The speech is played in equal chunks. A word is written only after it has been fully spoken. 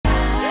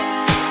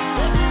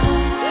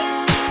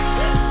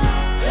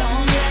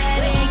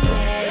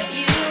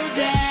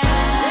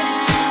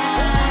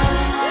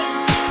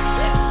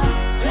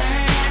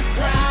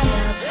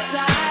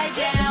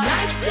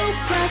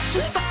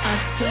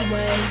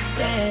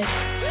bed.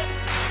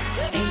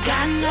 Ain't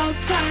got no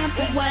time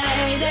for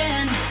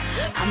waiting.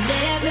 I'm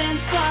living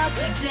for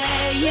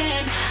today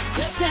and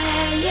I'm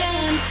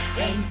saying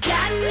ain't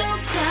got no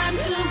time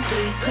to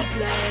be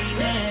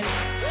complaining.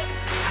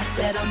 I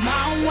said I'm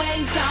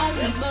always on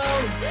the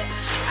move.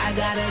 I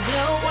gotta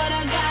do what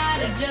I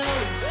gotta do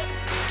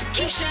to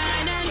keep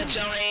shining. Put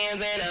your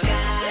hands in the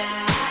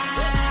sky.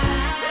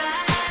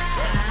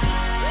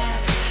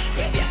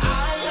 If you're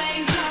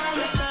always on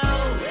the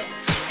move,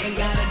 ain't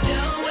gotta do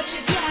what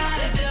you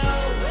gotta do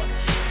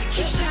to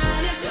keep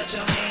shining. Put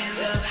your hands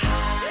up high.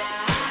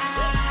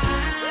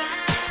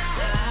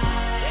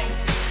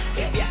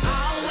 If you're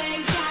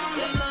always on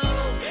the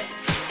move,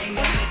 ain't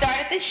gotta. We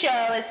started the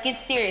show. Let's get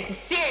serious. It's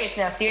serious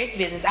now. Serious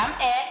business. I'm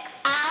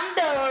X. I'm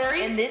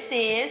Dori. And this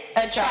is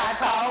A Tribe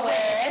Called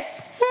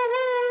West.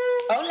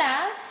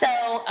 Hola.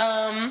 So,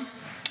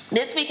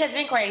 this week has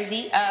been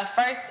crazy.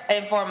 First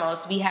and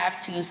foremost, we have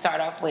to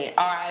start off with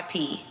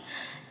R.I.P.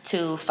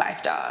 to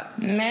Phife Dawg.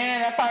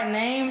 Man, that's our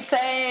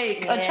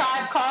namesake. Yeah. A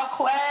Tribe Called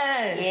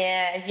Quest.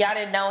 Yeah, if y'all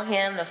didn't know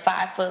him, the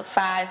 5'5"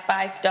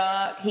 Phife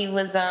Dawg, he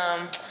was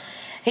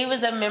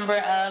a member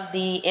of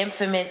the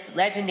infamous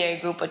legendary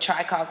group A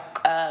Tribe Called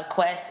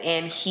Quest,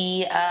 and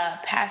he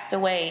passed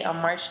away on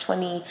March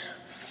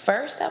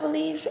 21st, I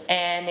believe,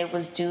 and it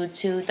was due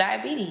to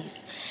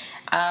diabetes.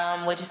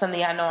 Which is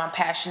something I know I'm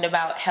passionate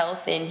about,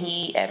 health, and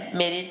he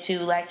admitted to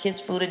like his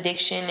food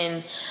addiction,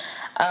 and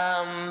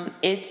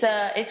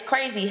it's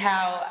crazy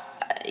how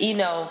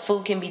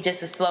food can be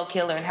just a slow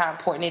killer and how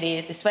important it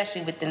is,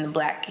 especially within the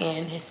Black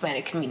and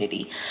Hispanic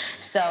community.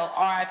 So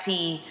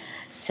R.I.P.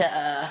 to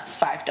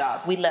Phife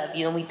Dawg. We love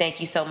you and we thank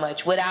you so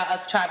much. Without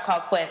A Tribe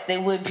Called Quest,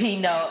 there would be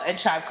no A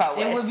Tribe Called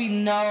West.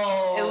 We're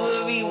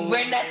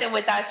nothing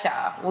without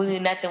y'all. We're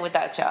nothing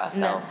without y'all.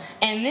 So. No.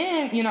 And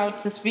then,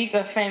 to speak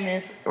of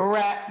famous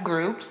rap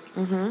groups,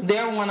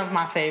 they're one of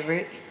my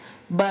favorites.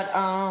 But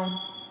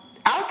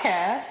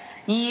Outkast.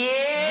 Yeah.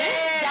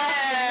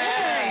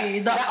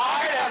 The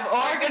Art of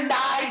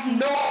Organized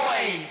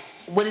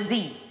Noise. With a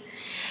Z.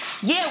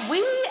 Yeah,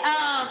 we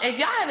if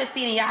y'all haven't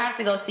seen it, y'all have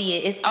to go see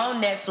it. It's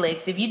on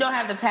Netflix. If you don't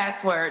have the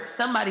password,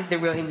 somebody's the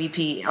real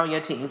MVP on your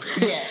team.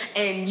 Yes.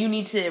 And you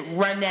need to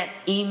run that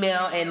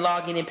email and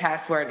log in and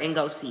password and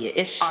go see it.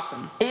 It's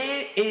awesome.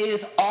 It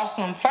is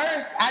awesome.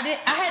 First, I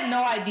had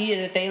no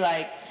idea that they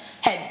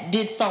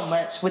did so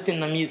much within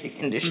the music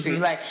industry.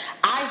 Mm-hmm. Like,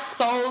 I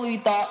solely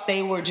thought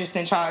they were just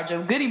in charge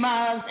of Goody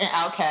Mob's and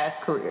Outkast's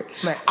career.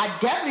 Right. I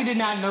definitely did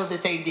not know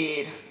that they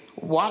did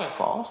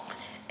Waterfalls.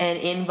 And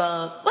In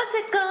Vogue, what's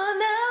it gonna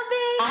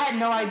be? I had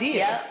no idea.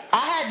 Yep. I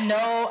had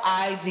no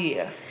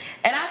idea.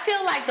 And I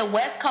feel like the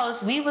West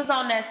Coast, we was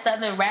on that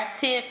Southern rap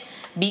tip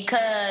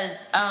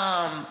because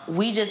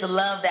we just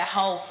love that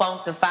whole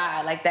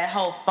funkified, like that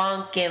whole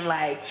funk and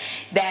like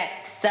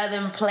that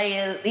Southern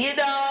player,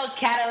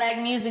 Cadillac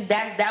music.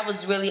 That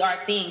was really our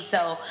thing.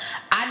 So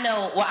I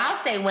know. Well, I'll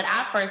say when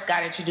I first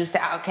got introduced to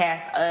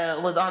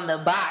Outkast was on the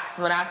box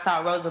when I saw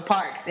Rosa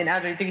Parks and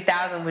Under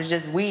 3000 was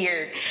just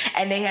weird,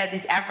 and they had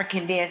these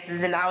African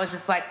dances, and I was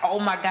just like, oh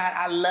my God,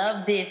 I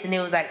love this. And it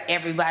was like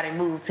everybody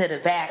moved to the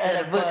back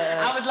of the book.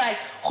 I was like,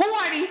 who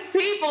are these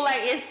people?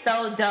 Like, it's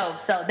so dope.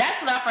 So that's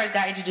when I first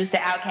got introduced to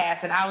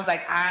Outkast, and I was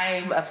like,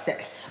 I'm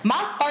obsessed.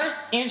 My first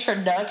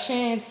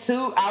introduction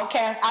to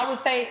Outkast, I would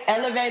say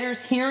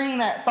Elevators, hearing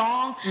that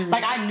song,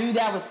 like I knew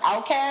that was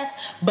Outkast,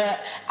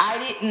 but I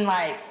didn't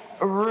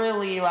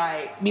really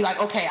be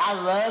like, okay, I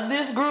love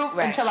this group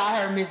until I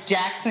heard Miss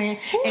Jackson.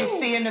 Ooh. And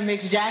seeing the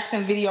Miss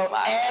Jackson video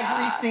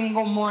every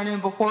single morning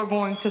before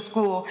going to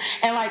school.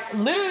 And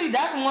literally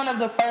that's one of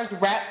the first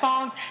rap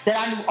songs that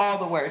I knew all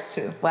the words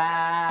to.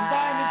 Wow. I'm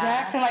sorry, Miss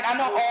Jackson. I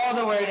know all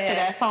the words to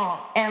that song.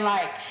 And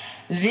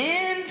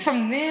then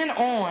from then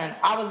on,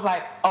 I was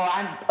like, oh,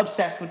 I'm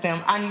obsessed with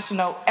them. I need to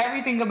know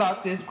everything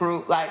about this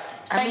group.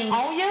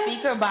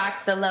 Speaker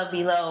Box, The Love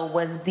Below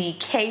was the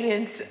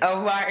cadence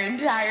of our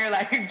entire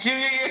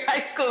junior year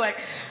high school.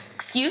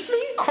 Excuse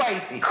me?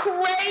 Crazy.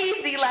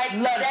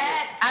 Love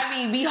that. It. I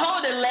mean,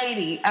 Behold a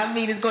Lady,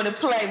 is going to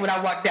play when I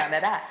walk down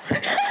that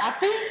aisle. I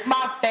think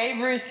my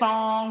favorite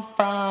song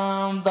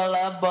from The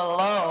Love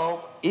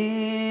Below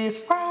is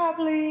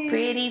probably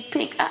Pretty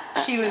Pink.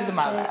 She Lives in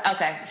My Lap.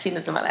 Okay, She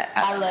Lives in My Lap.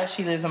 I love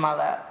She Lives in My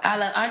Lap. I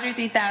love Andre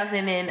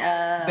 3000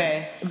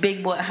 and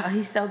Big Boy. Oh,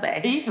 he's so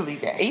bad. Easily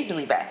bad.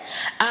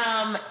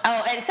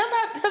 And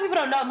some people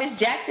don't know Miss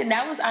Jackson.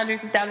 That was Andre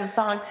 3000's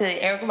song to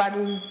Erykah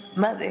Badu's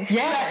mother.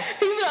 Yes.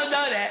 People don't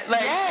know that.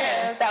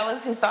 Yes, that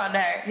was his song to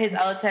her, his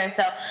old turn.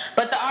 So,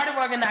 but the Art of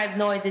Organized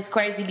Noise is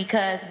crazy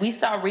because we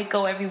saw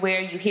Rico everywhere.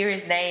 You hear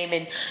his name,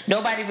 and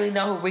nobody really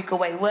know who Rico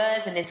Way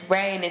was, and it's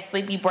Ray and it's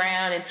Sleepy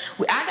Brown. And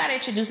I got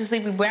introduced to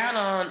Sleepy Brown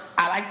on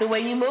I Like the Way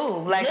You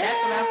Move. That's when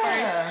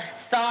I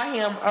first saw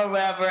him or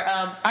whatever.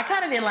 I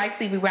kind of didn't like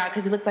Sleepy Brown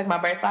because he looked like my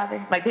birth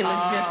father. They look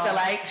just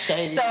alike.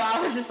 Shady. So I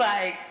was just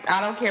like,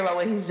 I don't care about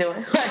what he's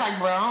doing.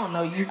 Bro, I don't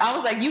know you. I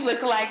was like, you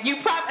look like you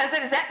I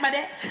said, is that my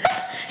dad?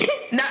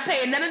 Not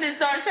paying none of this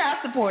darn child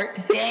support.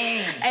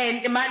 Dang.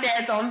 And my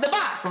dad's on the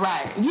box.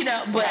 Right.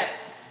 But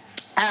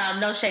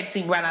no shade to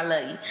Sleepy Brown, I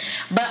love you.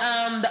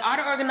 But the Art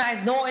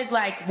organized noise,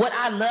 like what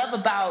I love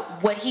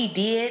about what he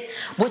did,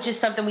 which is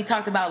something we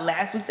talked about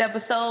last week's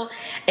episode,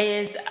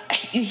 is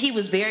he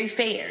was very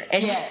fair.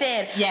 And he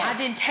said, I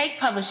didn't take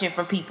publishing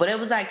from people. He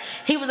was like,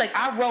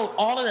 I wrote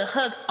all of the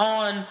hooks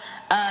on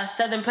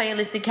Southern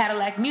Playlist and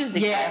Cadillac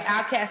Music,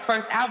 Outkast's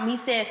first album. He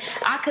said,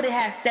 I could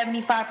have had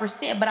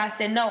 75%, but I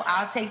said, no,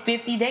 I'll take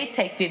 50, they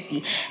take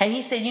 50. And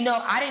he said,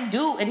 I didn't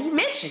do, and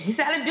he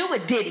said, I didn't do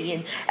what Diddy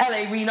and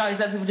L.A. Reid and all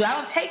these other people do. I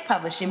don't take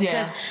publishing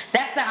because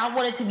that's not, I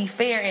wanted to be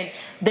fair. And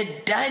the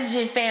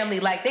Dungeon family,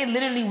 like, they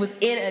literally was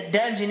in a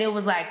dungeon. It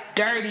was, like,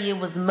 dirty. It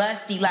was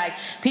musty. Like,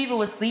 people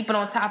was sleeping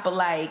on top of,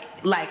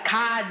 like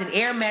cots and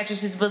air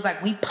mattresses, but it's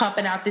like, we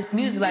pumping out this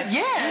music. Like,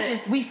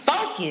 we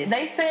focused.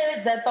 They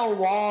said that the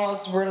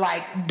walls were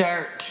like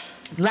dirt.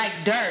 Like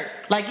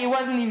it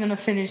wasn't even a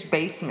finished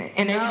basement.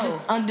 And they were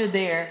just under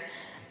there,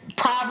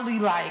 probably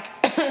like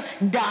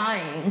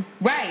dying.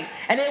 Right.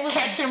 And it was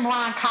catching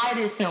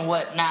bronchitis and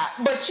whatnot.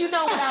 But you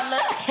know what I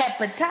love?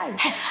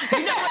 Hepatitis.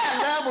 You know what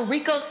I love? What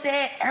Rico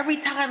said every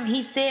time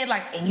he said,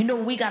 like, and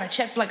when we got a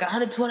check for like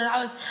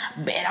 $120,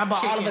 man, I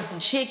bought all of us some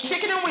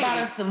chicken and weed. Bought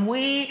us some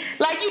weed.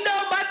 Like,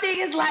 my thing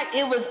is like,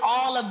 it was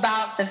all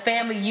about the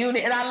family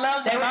unit. And I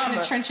love that. They were in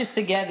the trenches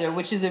together,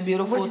 which is a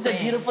beautiful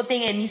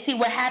thing. And you see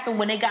what happened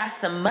when they got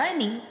some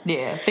money.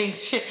 Yeah.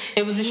 Things shifted.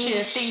 It was a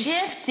shift. Things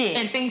shifted.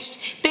 And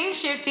things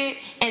shifted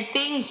and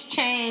things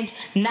changed,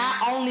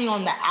 not only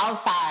on the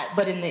outside,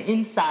 but in the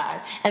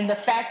inside. And the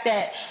fact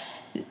that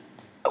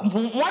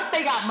once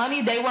they got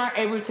money, they weren't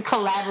able to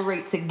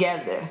collaborate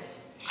together.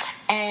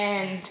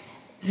 And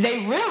they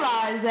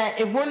realized that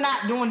if we're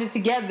not doing it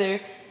together,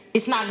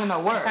 it's not going to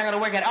work. It's not going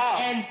to work at all.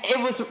 And it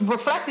was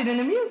reflected in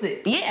the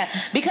music. Yeah,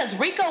 because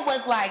Rico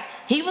was like,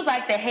 he was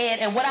like the head.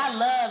 And what I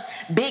love,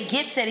 Big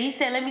Gipp said, he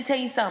said, let me tell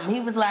you something.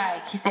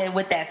 He said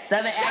with that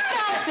southern accent.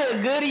 Shout out to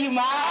Goody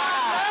Mob.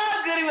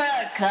 Goody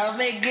Mob. Come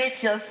and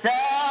get your soul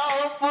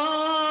food.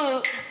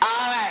 All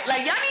right.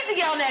 Like, y'all need to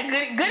get on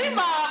that. Goody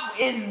Mob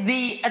is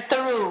the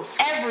roof.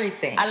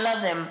 Everything. I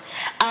love them.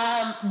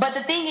 But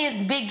the thing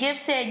is, Big Gipp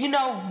said,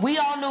 we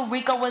all knew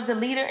Rico was a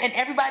leader and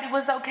everybody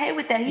was okay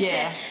with that.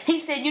 He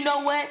said, you know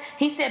what?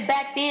 He said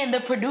back then the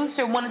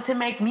producer wanted to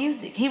make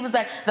music. He was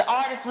like, the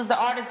artist was the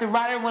artist, the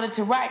writer wanted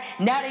to write.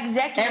 Now the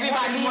executive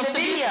everybody wants to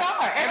be a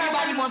star.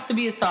 Everybody wants to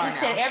be a star. He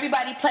said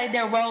everybody played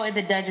their role in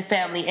the Dungeon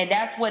family, and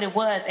that's what it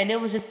was. And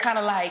it was just kind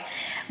of like,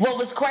 what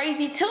was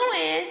crazy too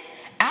is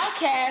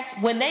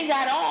Outkast, when they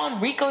got on,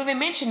 Rico even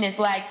mentioned this,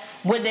 like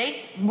when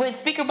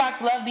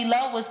Speakerbox Love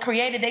Below was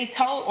created, they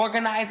told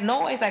Organized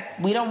Noise, like,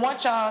 we don't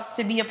want y'all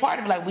to be a part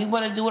of it, like, we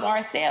want to do it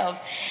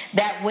ourselves.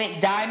 That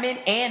went diamond,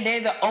 and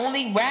they're the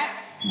only rap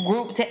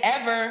group to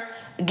ever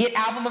get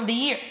Album of the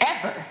Year,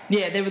 ever.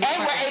 Yeah, they were the first.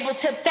 And were able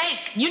to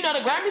thank, the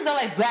Grammys are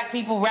like black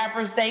people,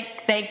 rappers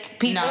thank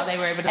people. No, they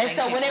were able to thank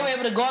people. And so when they were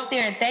able to go up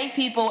there and thank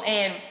people,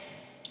 and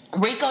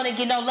Rico didn't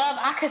get no love,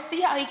 I could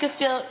see how he could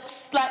feel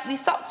slightly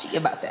salty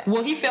about that.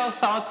 Well, he felt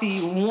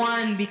salty,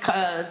 one,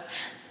 because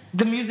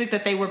the music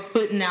that they were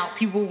putting out,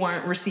 people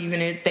weren't receiving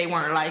it. They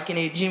weren't liking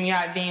it. Jimmy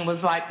Iovine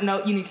was like,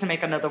 no, you need to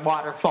make another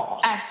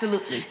Waterfalls.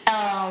 Absolutely.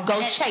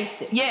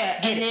 Chase it.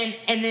 Yeah.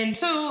 And then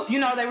two,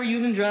 they were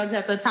using drugs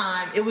at the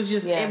time. It was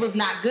just, it was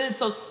not good.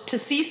 So to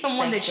see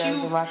someone sex,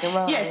 drugs, and rock and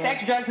roll. Yeah,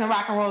 sex, drugs, and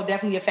rock and roll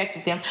definitely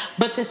affected them.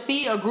 But to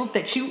see a group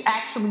that you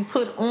actually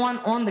put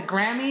on the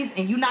Grammys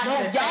and you not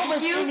gonna y'all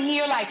was in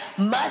here like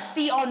must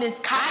see on this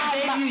couch.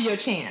 I gave you your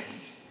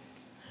chance.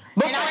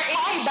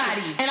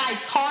 And I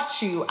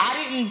taught you. I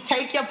didn't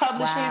take your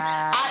publishing.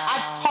 Wow.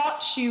 I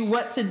taught you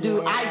what to do.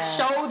 Yeah. I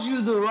showed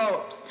you the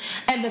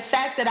ropes. And the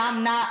fact that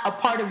I'm not a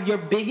part of your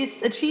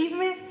biggest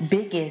achievement.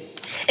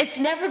 It's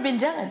never been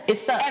done. It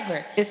sucks. Ever.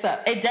 It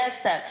sucks. It does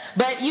suck.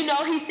 But,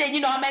 he said,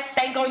 I'm at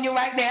stank on you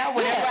right now,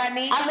 whatever I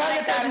need. I love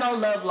that there's no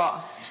love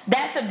lost.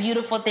 That's a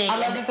beautiful thing. I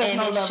love that there's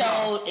no love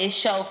lost. It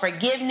showed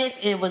forgiveness.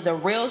 It was a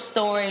real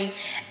story.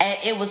 And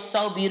it was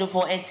so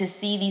beautiful. And to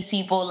see these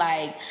people,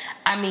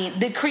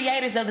 the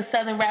creators of the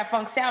Southern Rap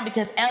Funk sound,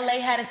 because LA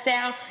had a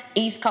sound,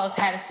 East Coast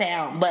had a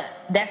sound, but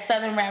that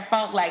Southern Rap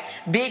Funk, like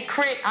Big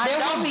Crit,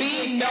 there would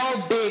be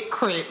no Big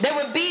Crit. There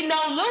would be no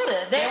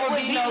Luda. There would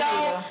be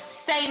no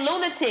Saint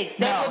Lunatics.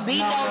 There would be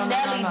no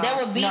Nelly. There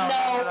would be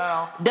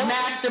no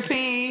Master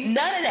P.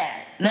 None of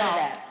that. None of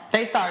that.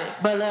 They started,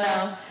 but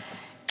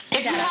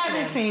if you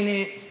haven't seen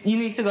it, you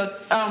need to go.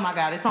 Oh my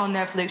God, it's on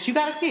Netflix. You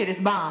got to see it. It's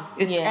bomb.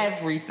 It's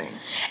everything.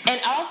 And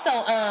also,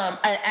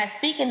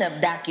 speaking of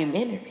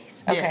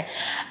documentaries, okay,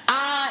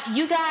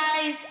 you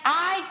guys,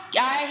 I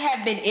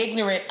have been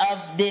ignorant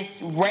of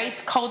this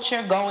rape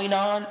culture going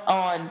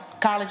on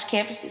college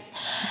campuses.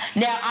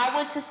 Now, I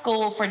went to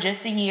school for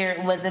just a year.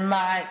 It wasn't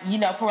my,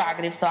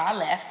 prerogative, so I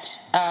left.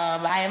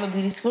 I am a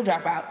beauty school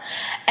dropout.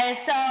 And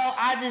so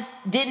I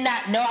just did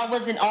not know. I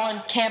wasn't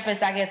on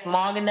campus, I guess,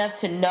 long enough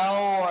to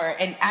know,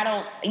 and I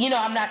don't,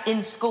 I'm not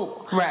in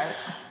school. Right.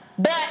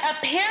 But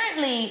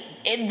apparently,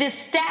 the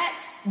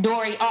stats,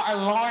 Dori, are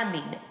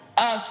alarming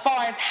as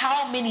far as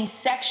how many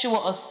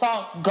sexual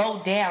assaults go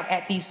down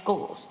at these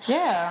schools.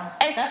 Yeah,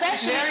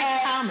 that's very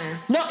common.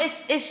 No,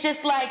 it's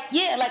just like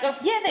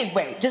they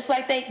rape, just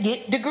like they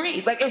get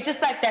degrees. Like it's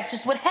just like that's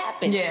just what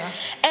happens. Yeah.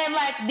 And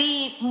like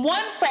the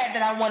one frat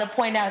that I want to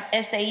point out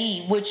is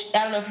SAE, which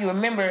I don't know if you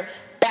remember.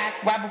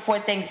 Back right before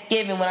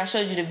Thanksgiving, when I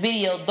showed you the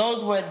video,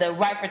 those were the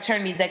white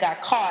fraternities that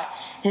got caught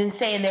in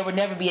saying there would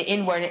never be an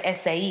N-word in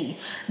SAE.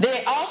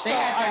 They also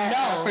are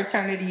known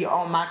fraternity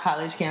on my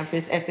college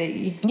campus,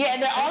 SAE. Yeah,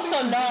 and they're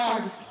also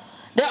known.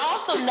 They're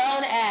also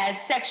known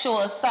as sexual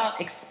assault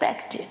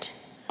expected.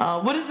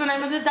 What is the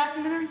name of this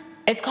documentary?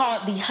 It's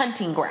called The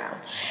Hunting Ground.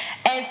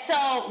 And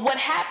so what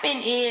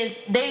happened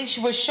is they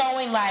were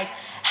showing like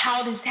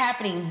how this is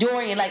happening.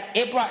 Dori, like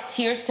it brought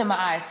tears to my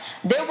eyes.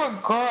 There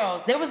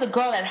was a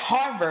girl at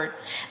Harvard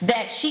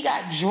that she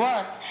got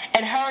drunk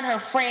and her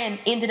friend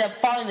ended up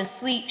falling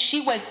asleep.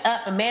 She wakes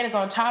up, a man is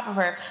on top of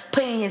her,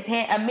 putting his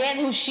hand, a man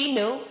who she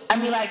knew, I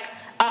mean like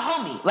a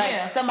homie, like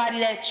somebody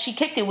that she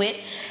kicked it with.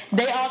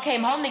 They all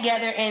came home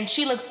together and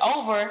she looks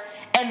over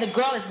and the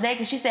girl is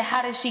naked. She said,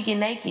 "How did she get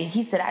naked?"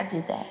 He said, "I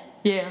did that."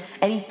 Yeah.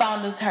 And he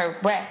found her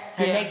breast,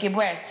 her naked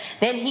breast.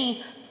 Then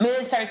he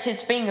inserts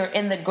his finger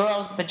in the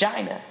girl's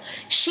vagina.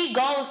 She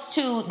goes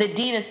to the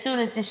dean of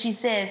students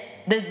and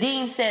the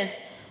dean says,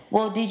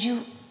 "Well,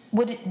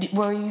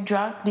 were you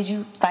drunk? Did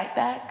you fight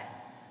back?"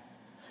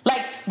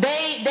 Like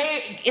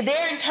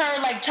they're in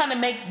turn like trying to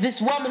make this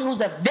woman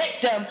who's a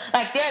victim,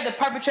 like they're the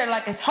perpetrator,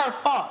 like it's her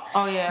fault.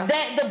 Oh yeah.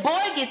 That the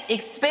boy gets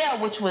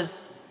expelled, which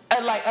was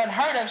like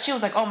unheard of. She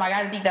was like, "Oh my God,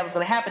 I didn't think that was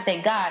going to happen."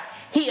 Thank God.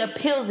 He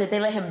appeals it. They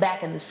let him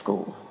back in the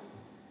school.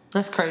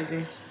 That's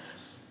crazy.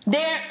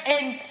 There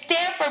in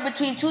Stanford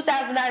between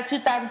 2009 and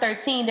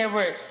 2013, there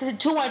were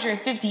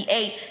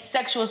 258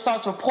 sexual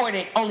assaults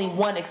reported, only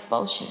one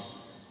expulsion.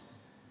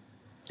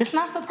 It's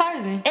not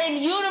surprising.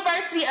 In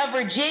University of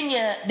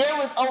Virginia, there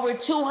was over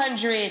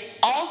 200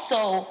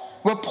 also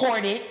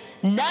reported.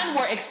 None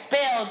were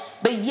expelled,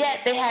 but yet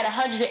they had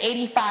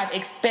 185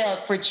 expelled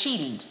for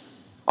cheating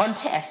on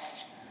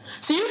tests.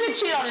 So you can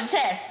cheat on a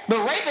test,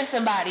 but raping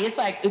somebody, it's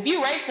like, if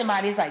you rape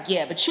somebody, it's like,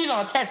 yeah, but cheating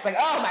on a test, it's like,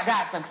 oh my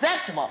God, it's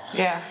unacceptable.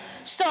 Yeah.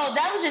 So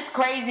that was just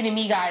crazy to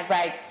me, guys,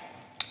 like,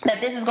 that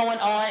this is going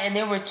on, and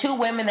there were two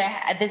women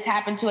that this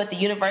happened to at the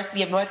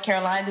University of North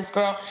Carolina. This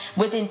girl,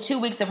 within 2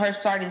 weeks of her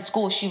starting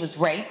school, she was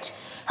raped.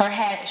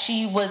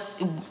 She was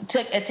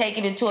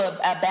taken into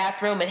a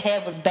bathroom and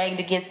head was banged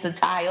against the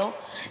tile,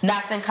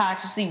 knocked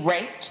unconsciously,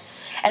 raped.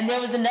 And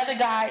there was another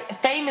guy,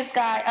 famous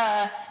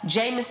guy,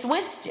 Jameis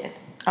Winston.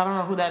 I don't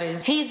know who that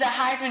is. He's a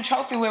Heisman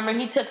Trophy winner.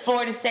 He took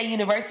Florida State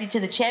University to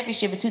the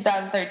championship in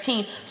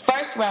 2013,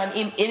 first round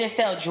in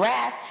NFL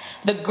draft.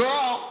 The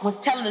girl was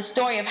telling the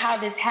story of how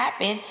this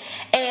happened,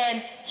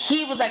 and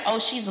he was like, "Oh,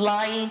 she's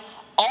lying."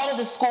 All of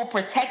the school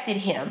protected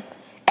him,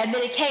 and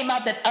then it came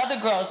out that other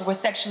girls were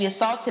sexually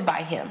assaulted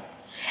by him.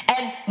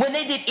 And when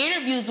they did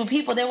interviews with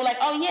people, they were like,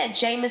 "Oh yeah,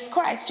 Jameis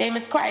Christ.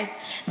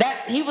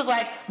 He was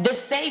like the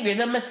savior,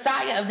 the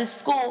messiah of this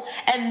school."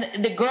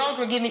 And the girls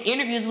were giving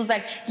interviews, was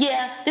like,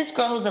 "Yeah, this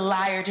girl who's a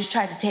liar just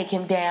tried to take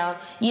him down,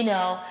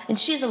 and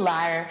she's a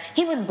liar.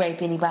 He wouldn't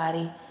rape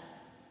anybody."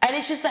 And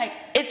it's just like,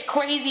 it's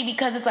crazy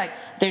because it's like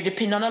they're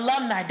depending on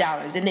alumni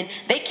dollars, and then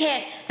they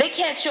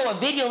can't show a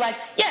video like,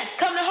 "Yes,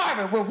 come to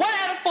Harvard, where 1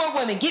 out of 4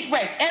 women get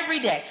raped every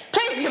day.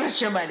 Please give us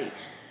your money."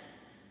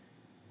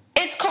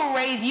 It's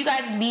crazy. You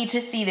guys need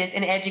to see this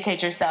and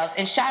educate yourselves.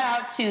 And shout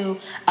out to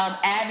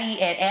Abby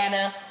and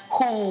Anna,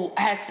 who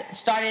has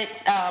started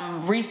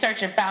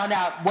research and found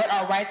out what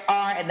our rights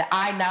are and the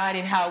I-9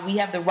 and how we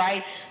have the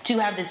right to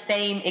have the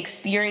same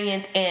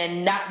experience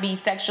and not be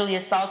sexually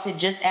assaulted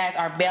just as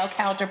our male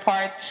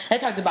counterparts. They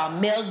talked about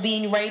males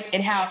being raped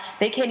and how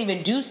they can't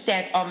even do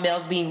stats on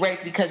males being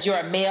raped because you're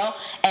a male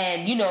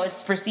and,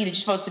 it's perceived that you're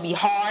supposed to be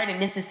hard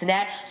and this and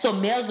that. So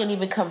males don't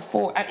even come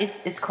forward.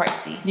 It's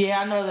crazy.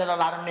 Yeah, I know that a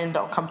lot of men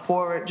don't come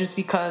forward just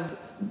because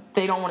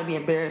they don't want to be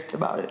embarrassed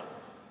about it.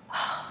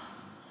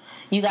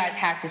 You guys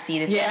have to see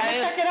this. Yeah,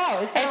 check it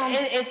out. It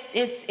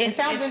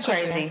sounds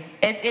crazy.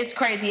 It's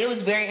crazy. It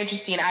was very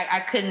interesting. I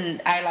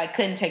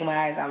couldn't take my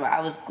eyes off it.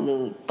 I was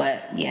glued.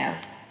 But yeah.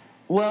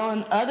 Well,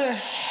 in other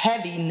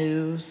heavy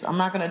news, I'm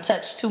not going to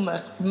touch too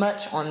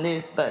much on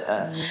this, but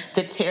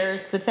the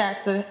terrorist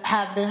attacks that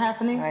have been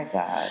happening. My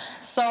God.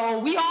 So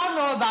we all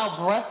know about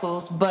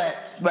Brussels,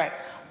 but right.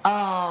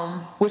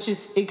 Which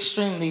is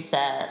extremely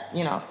sad.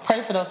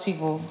 Pray for those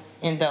people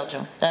in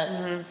Belgium.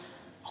 That's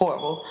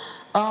horrible.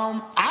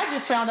 I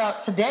just found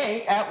out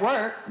today at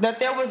work that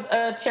there was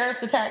a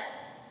terrorist attack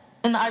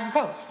in the Ivory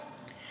Coast.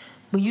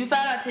 Well, you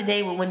found out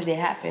today, but when did it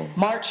happen?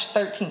 March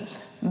 13th.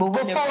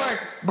 Before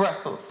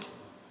Brussels.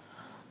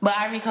 But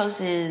Ivory Coast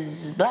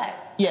is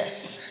black. Yes.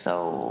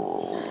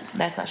 So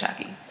that's not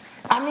shocking.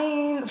 I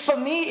mean, for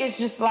me, it's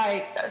just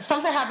like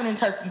something happened in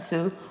Turkey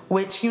too,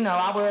 which,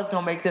 I was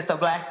going to make this a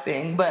black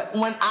thing. But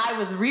when I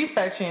was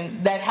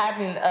researching, that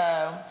happened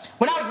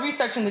when I was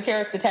researching the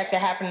terrorist attack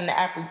that happened in the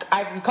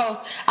Ivory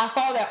Coast, I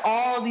saw that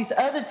all these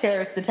other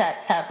terrorist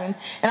attacks happened,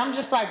 and I'm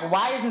just like,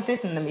 why isn't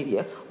this in the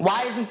media?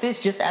 Why isn't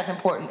this just as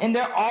important? And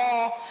they're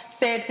all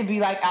said to be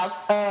like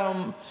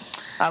Al-Qaeda,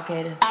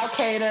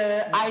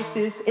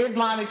 ISIS,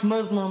 Islamic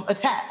Muslim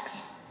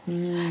attacks.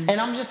 And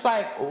I'm just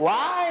like,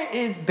 why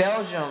is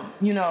Belgium,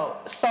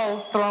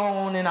 so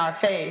thrown in our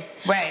face?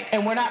 Right.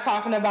 And we're not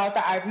talking about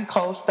the Ivory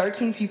Coast.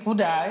 13 people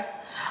died.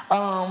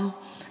 I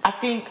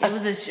think it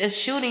was a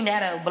shooting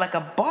at a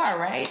bar,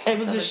 right? It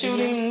was a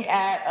shooting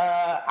at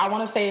I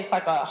want to say it's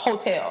like a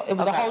hotel. It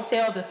was a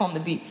hotel that's on the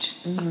beach.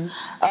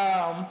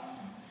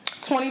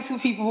 22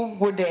 people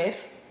were dead.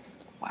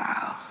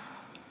 Wow.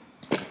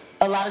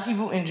 A lot of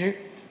people injured.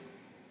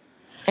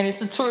 And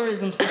it's a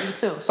tourism city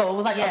too, so it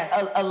was like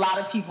a lot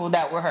of people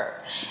that were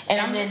hurt,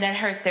 and then that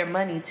hurts their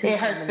money too. It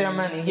hurts their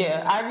money,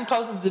 yeah. Ivory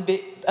Coast is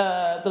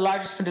the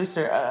largest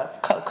producer of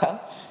cocoa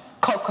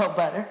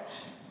butter.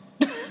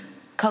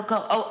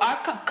 Cocoa. Oh,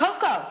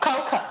 cocoa.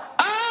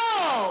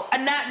 Oh,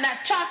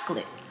 not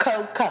chocolate.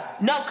 Cocoa.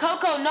 No,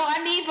 cocoa. No,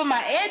 I need for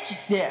my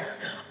edges. Yeah.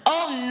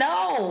 Oh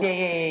no.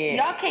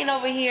 Yeah. Y'all can't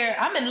over here.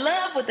 I'm in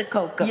love with the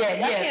cocoa. Y'all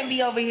can't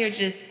be over here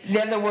just.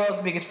 They're the world's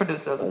biggest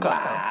producer of the cocoa.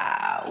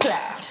 Wow.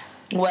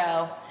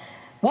 Well,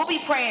 we'll be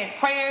praying.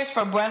 Prayers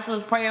for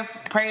Brussels, prayers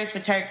for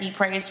Turkey,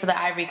 prayers for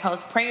the Ivory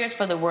Coast, prayers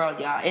for the world,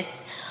 y'all.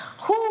 It's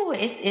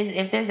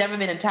if there's ever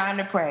been a time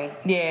to pray.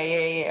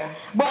 Yeah.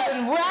 But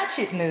in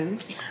ratchet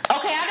news.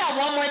 Okay, I got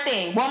one more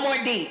thing. One more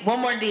deep.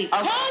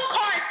 Okay. Coon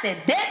Carson.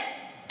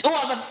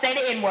 I'm about to say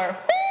the N-word.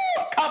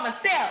 Call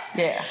myself.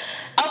 Yeah.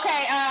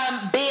 Okay,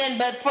 Ben,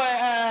 but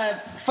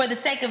for the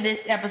sake of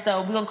this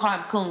episode, we're going to call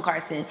him Coon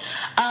Carson.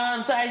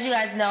 So as you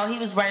guys know, he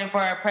was running for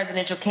a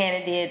presidential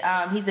candidate.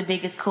 He's the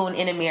biggest coon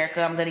in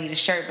America. I'm going to get a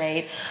shirt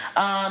made.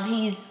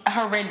 He's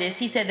horrendous.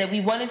 He said that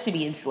we wanted to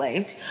be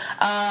enslaved.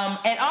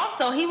 And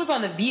also, he was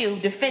on The View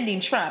defending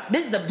Trump.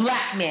 This is a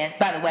black man,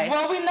 by the way.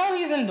 Well, we know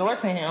he's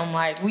endorsing him.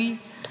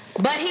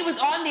 But he was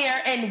on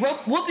there, and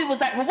Whoopi was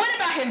like, well, what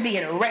about him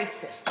being a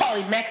racist,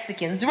 calling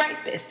Mexicans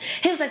rapists?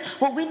 He was like,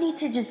 well, we need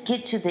to just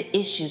get to the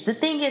issues. The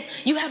thing is,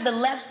 you have the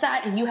left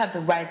side and you have the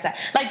right side.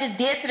 Like, just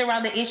dancing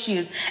around the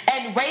issues.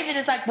 And Raven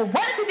is like, well,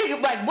 what does he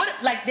think?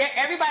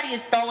 Everybody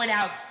is throwing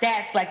out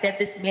stats like that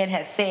this man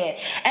has said.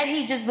 And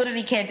he just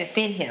literally can't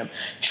defend him.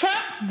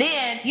 Trump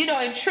then,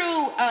 in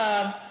true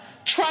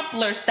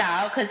Trumpler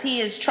style, because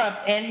he is Trump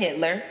and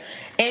Hitler.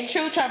 In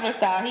true Trumpler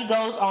style, he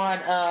goes on...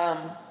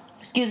 on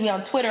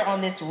Twitter on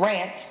this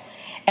rant,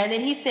 and then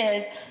he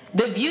says,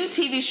 the View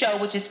TV show,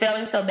 which is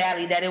failing so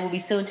badly that it will be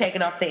soon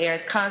taken off the air,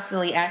 is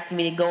constantly asking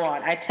me to go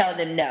on. I tell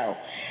them no.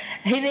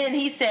 And then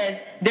he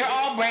says, they're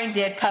all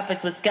brain-dead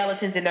puppets with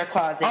skeletons in their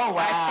closet. Oh,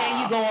 wow. I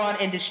say you go on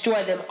and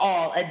destroy them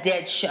all, a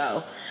dead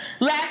show.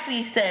 Lastly,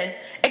 he says,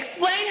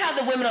 explain how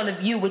the women on The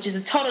View, which is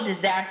a total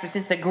disaster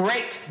since the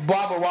great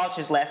Barbara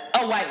Walters left,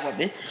 a white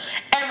woman,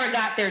 ever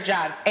got their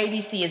jobs.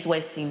 ABC is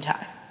wasting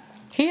time.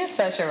 He is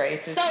such a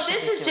racist. So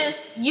this is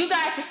just, you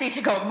guys just need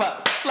to go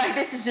vote.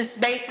 This is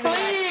just basically...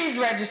 Please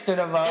register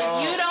to vote.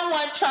 If you don't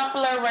want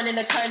Trumpler running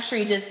the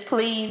country, just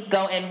please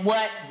go and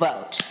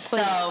vote.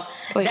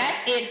 Please.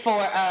 That's it for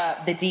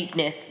the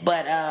deepness.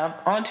 But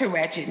on to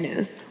ratchet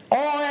news.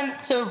 On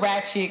to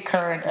ratchet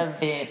current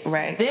events.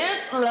 Right.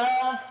 This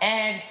Love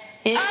and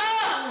Hip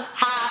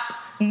Hop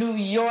New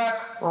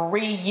York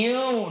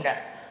reunion.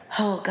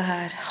 Oh,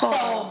 God.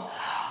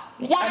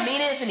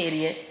 Aminah is an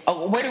idiot.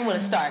 Oh, where do we want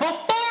to start?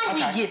 Before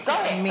we get to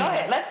Aminah, go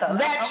ahead. Let's go.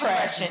 That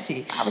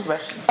tragedy. I was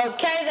rushing.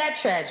 Okay, that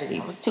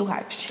tragedy. I was too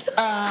hyped.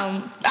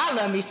 I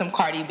love me some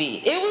Cardi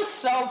B. It was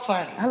so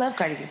funny. I love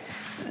Cardi B.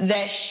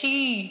 That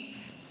she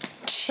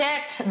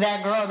checked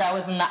that girl that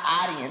was in the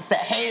audience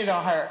that hated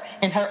on her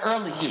in her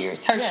early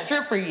years, her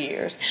stripper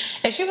years.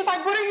 And she was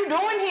like, what are you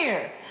doing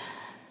here?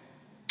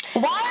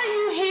 Why are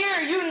you here?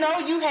 You know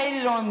you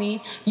hated on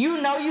me. You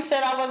know you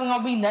said I wasn't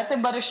going to be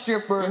nothing but a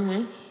stripper.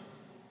 Mm-hmm.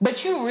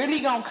 But you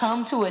really gonna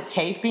come to a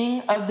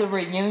taping of the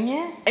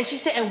reunion? And she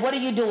said, and what are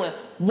you doing?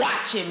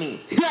 Watching me.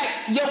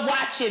 You're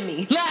watching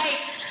me. But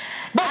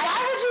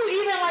why would you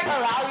even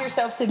allow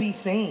yourself to be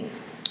seen?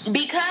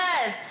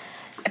 Because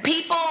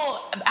people,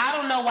 I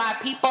don't know why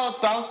people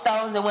throw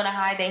stones and want to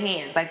hide their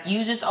hands.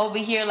 You just over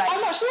here Oh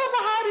no, she wasn't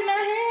hiding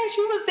her hands.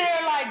 She was there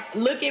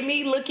look at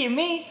me, look at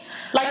me.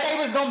 They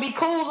was gonna be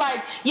cool.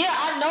 Yeah,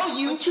 I know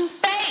you. But you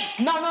fake.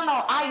 No.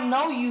 I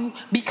know you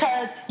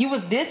because you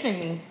was dissing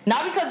me,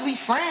 not because we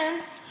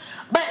friends.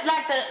 But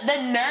the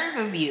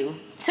nerve of you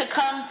to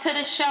come to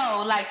the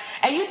show,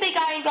 and you think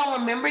I ain't gonna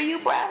remember you,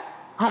 bruh?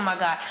 Oh my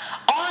God.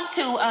 On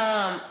to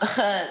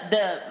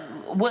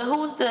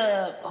who's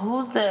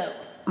the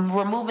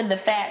removing the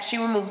fat? She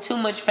removed too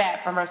much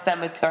fat from her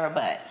stomach to her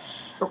butt.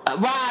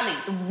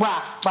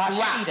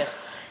 Rashida.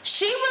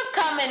 She was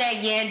coming at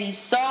Yandy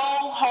so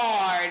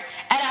hard,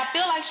 and I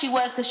feel like she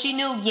was because she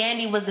knew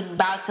Yandy was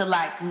about to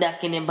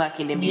knucking and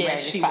bucking and be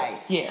ready to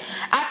fight. Yeah,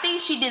 I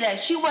think she did that.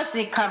 She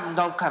wasn't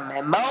gonna come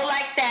at Mo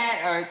like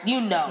That or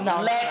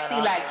Lexi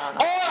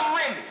or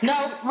Remy.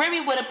 No,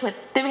 Remy would have put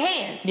them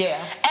hands.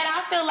 Yeah, and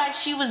I feel like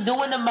she was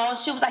doing the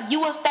most. She was like,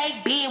 you a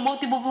fake B and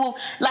whoop whoop whoop.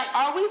 Like,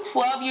 are we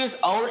 12 years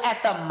old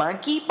at the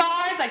monkey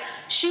bars? Like,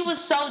 she was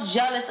so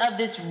jealous of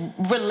this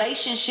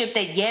relationship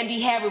that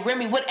Yandy had with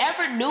Remy.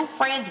 Whatever new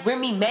friends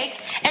Remy makes,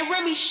 and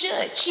Remy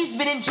should. She's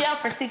been in jail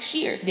for 6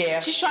 years. Yeah.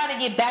 She's trying to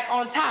get back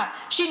on top.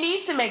 She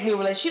needs to make new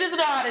relationships. She doesn't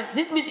know how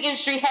this music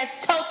industry has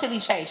totally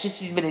changed since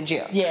she's been in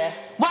jail. Yeah.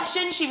 Why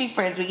shouldn't she be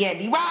friends with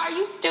Yandy? Why are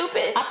you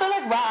stupid? I feel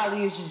like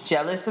Riley is just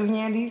jealous of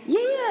Yandy. Yeah.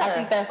 I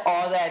think that's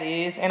all that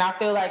is. And I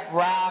feel like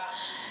Rob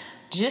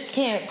just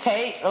can't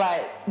take,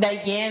 like,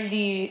 that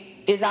Yandy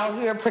is out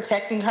here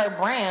protecting her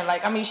brand.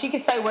 Like, I mean, she can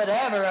say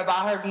whatever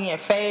about her being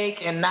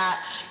fake and not,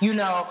 you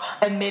know,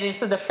 admitting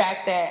to the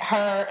fact that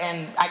her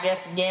and, I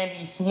guess,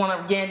 one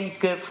of Yandy's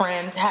good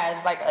friends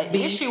has, like, an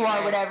issue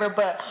or whatever.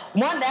 But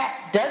one,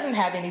 that doesn't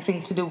have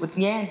anything to do with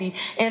Yandy.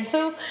 And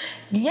two,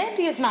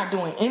 Yandy is not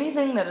doing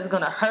anything that is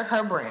going to hurt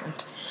her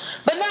brand.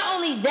 But not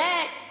only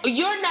that,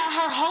 you're not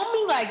her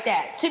homie like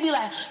that. To be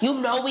like,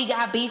 you know, we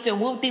got beef and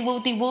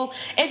whoop-de-whoop-de-whoop.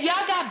 If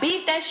y'all got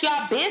beef, that's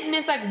y'all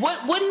business. Like,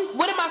 what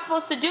am I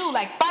supposed to do?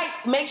 Like, fight,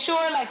 make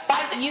sure, like,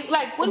 fight for you.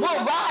 Like, what?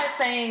 Well, Ra is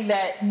saying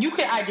that you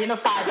can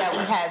identify that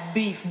we have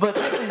beef, but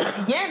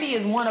Yandy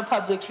is one, a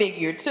public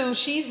figure. Two,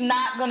 she's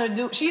not gonna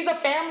do. She's a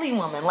family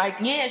woman. Like,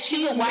 yeah,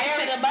 she's a wife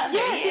and a mother.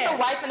 Yeah, she's a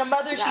wife and a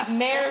mother. She's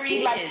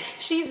married. Like,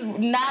 she's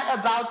not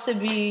about to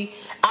be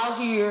out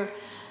here.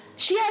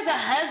 She has a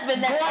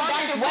husband that's going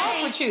back and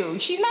forth with you.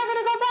 She's not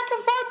gonna go back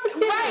and forth with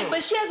you. Right,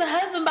 but she has a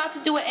husband about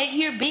to do an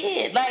 8-year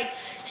bid. Like,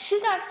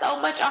 she got so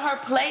much on her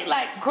plate.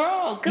 Like,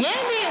 girl, Yandy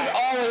is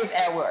always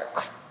at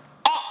work.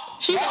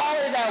 She's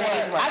always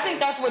at work. I think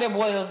that's what it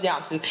boils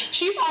down to.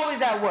 She's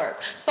always at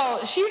work. So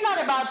she's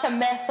not about to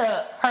mess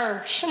up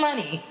her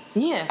shmoney,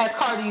 as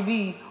Cardi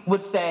B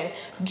would say,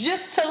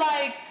 just to,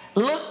 like,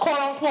 look, quote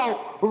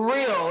unquote,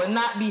 real and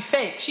not be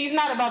fake. She's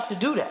not about to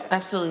do that.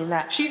 Absolutely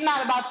not. She's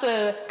not about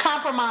to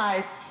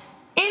compromise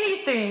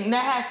anything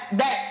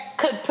that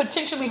could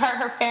potentially hurt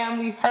her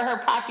family, hurt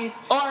her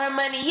pockets, or her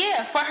money.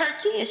 Yeah, for her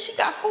kids. She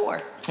got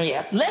 4.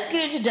 Yeah. Let's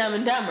get into Dumb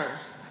and Dumber.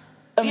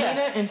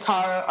 Aminah and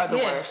Tara are the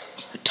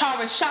worst.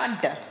 Tara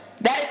Shonda.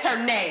 That is her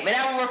name. And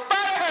I will refer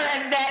to her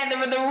as that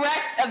for the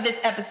rest of this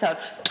episode.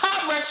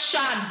 Tara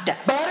Shonda.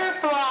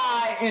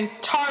 Butterfly and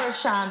Tara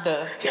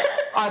Shonda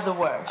are the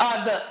worst.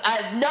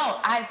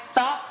 I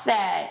thought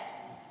that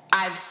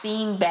I've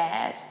seen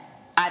bad.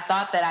 I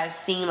thought that I've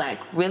seen, like,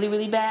 really,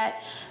 really bad.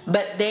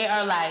 But they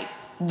are, like,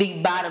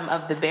 the bottom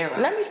of the barrel.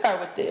 Let me start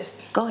with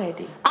this. Go ahead,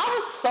 D. I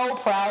was so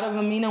proud of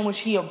Aminah when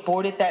she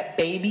aborted that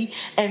baby,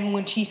 and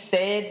when she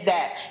said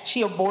that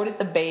she aborted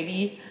the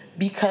baby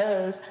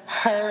because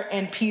her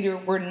and Peter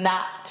were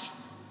not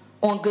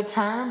on good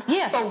terms.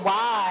 Yeah. So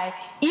why,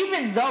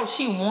 even though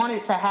she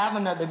wanted to have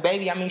another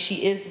baby, I mean,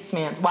 she is this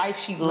man's wife,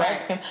 she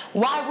loves him,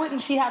 why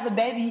wouldn't she have a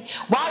baby?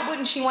 Why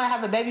wouldn't she want to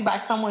have a baby by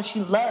someone she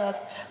loves?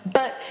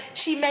 But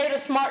she made a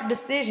smart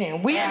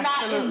decision. We are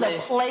not in the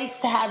place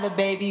to have a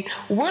baby.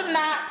 We're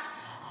not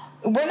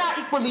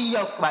equally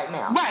yoked right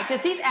now. Right,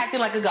 because he's acting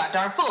like a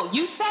goddamn fool.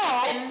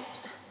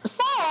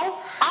 So,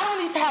 I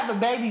don't need to have a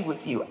baby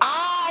with you.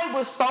 I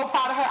was so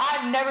proud of her.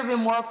 I've never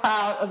been more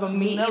proud of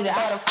Aminah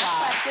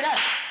Butterfly.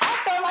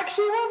 I felt like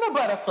she was a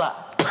butterfly.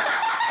 Okay?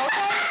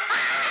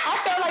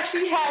 I felt like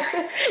she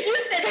had... You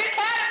said the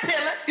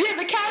caterpillar. Yeah,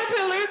 the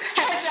caterpillar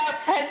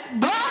has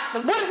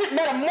blossomed. What is it?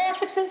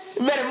 Metamorphosis?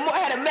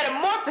 Had a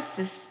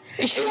metamorphosis.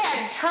 She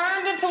had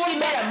turned into a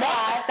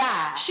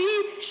butterfly.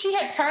 She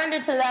had turned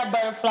into that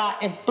butterfly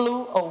and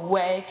flew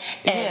away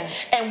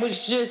and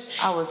was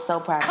just... I was so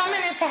proud.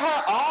 Coming into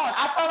her own.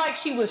 I felt like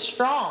she was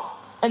strong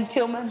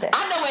until Monday.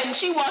 I know when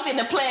she walked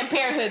into Planned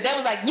Parenthood, they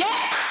was like,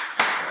 yes!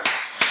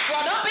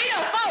 Well, don't be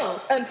no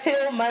fool.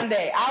 Until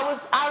Monday. I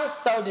was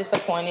so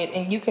disappointed,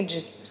 and you can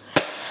just...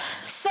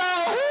 So,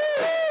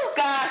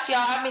 gosh, y'all,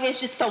 I mean, it's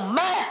just so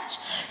much.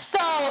 So,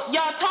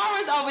 y'all,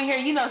 Tara's over here,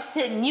 you know,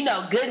 sitting, you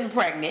know, good and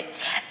pregnant.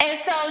 And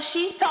so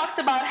she talks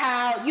about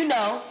how, you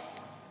know,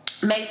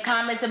 makes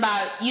comments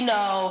about, you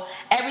know,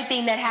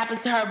 everything that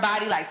happens to her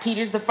body, like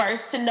Peter's the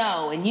first to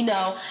know, and, you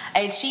know,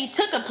 and she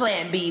took a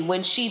plan B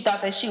when she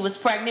thought that she was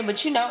pregnant,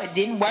 but, you know, it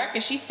didn't work,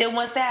 and she still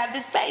wants to have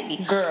this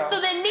baby. Girl.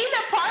 So then Nina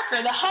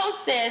Parker, the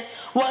host, says,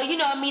 well, you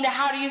know, Aminah,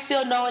 how do you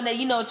feel knowing that,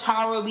 you know,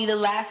 Tara will be the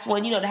last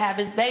one, you know, to have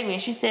his baby?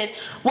 And she said,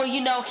 well,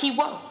 you know, he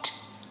won't.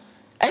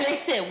 And they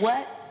said,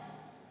 what?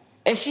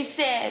 And she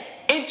said,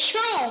 in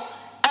true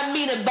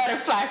Aminah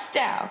Butterfly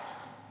style,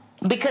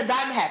 because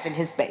I'm having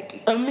his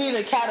baby.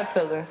 Aminah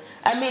Caterpillar.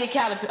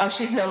 Oh,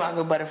 she's no longer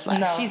a butterfly.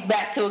 No. She's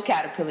back to a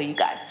caterpillar, you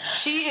guys.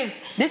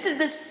 This is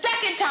the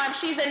second time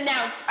she's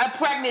announced a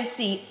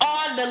pregnancy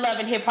on the Love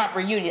and Hip Hop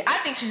reunion. I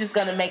think she's just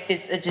going to make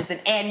this just an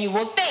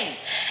annual thing.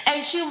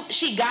 And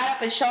she got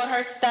up and showed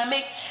her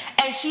stomach,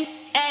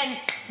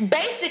 and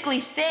basically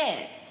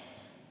said,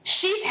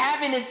 she's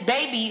having this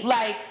baby,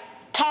 like,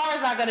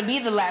 Tara's not going to be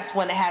the last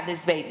one to have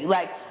this baby.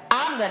 Like,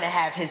 I'm going to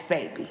have his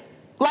baby.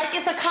 Like,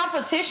 it's a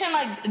competition.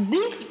 Like,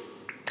 these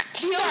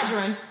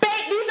children,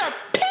 these are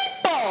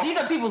people. No. These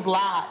are people's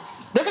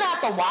lives. They're going to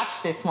have to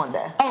watch this one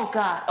day. Oh,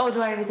 God. Oh,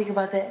 do I even think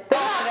about that? They're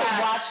going to have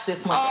to watch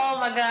this one day. Oh,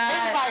 my God.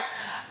 They're like,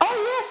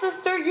 oh, yeah,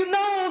 sister, you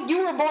know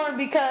you were born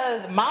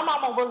because my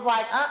mama was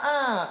like,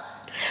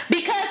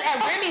 Because at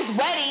Remy's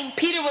wedding,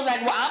 Peter was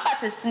like, well, I'm about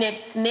to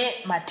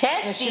snip my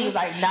testes. And she was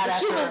like, not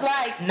after. She was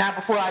like, not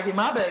before I get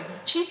my baby.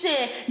 She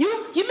said, you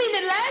mean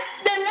the last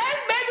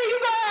baby you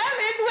gonna have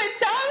is with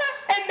Tara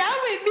and not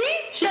with me?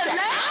 She said,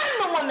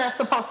 I'm the one that's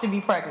supposed to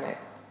be pregnant.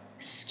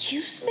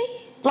 Excuse me?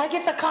 Like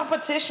it's a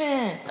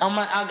competition. Oh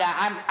God,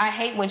 I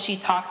hate when she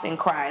talks and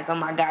cries. Oh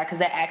my God, because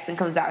that accent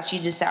comes out. She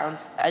just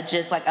sounds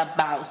just like a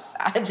mouse.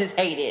 I just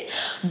hate it.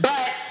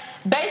 But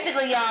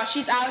basically, y'all,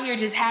 she's out here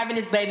just having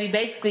this baby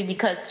basically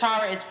because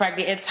Tara is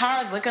pregnant. And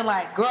Tara's looking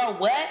like, girl,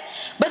 what?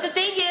 But the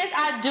thing is,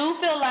 I do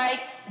feel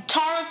like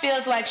Tara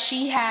feels like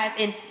she has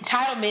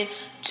entitlement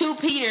to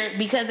Peter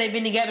because they've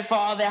been together for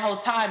all that whole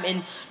time.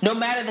 And no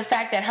matter the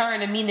fact that her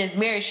and Aminah is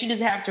married, she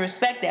doesn't have to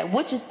respect that,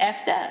 which is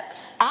effed up.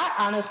 I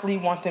honestly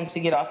want them to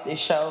get off this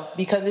show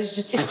because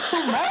it's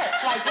too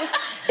much. Like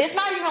it's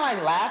not even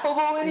like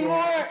laughable anymore.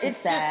 Yeah, it's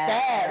just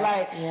sad.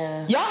 Like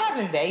y'all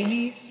having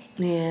babies.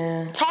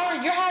 Yeah.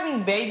 Tara, you're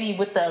having baby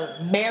with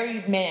a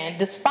married man.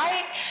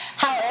 Despite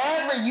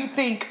however you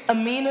think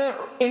Aminah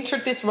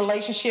entered this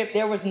relationship,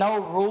 there was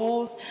no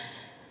rules.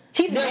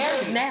 He's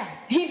married now.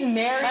 He's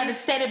married by the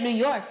state of New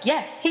York.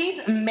 Yes.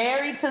 He's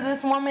married to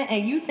this woman,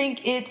 and you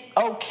think it's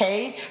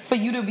okay for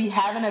you to be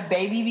having a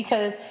baby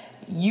because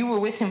you were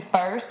with him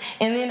first,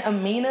 and then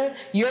Aminah,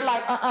 you're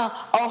like,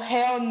 oh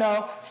hell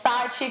no,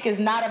 side chick is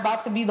not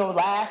about to be the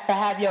last to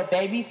have your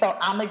baby, so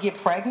I'ma get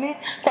pregnant.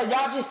 So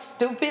y'all just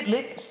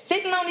stupid,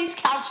 sitting on these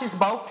couches,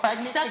 both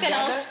pregnant sucking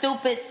together. On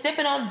stupid,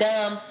 sipping on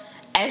dumb,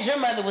 as your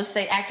mother would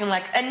say, acting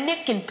like a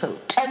nick and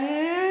poot. A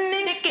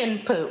nick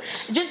and poot.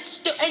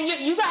 And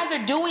you guys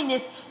are doing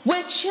this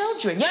with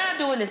children. You're not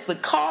doing this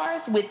with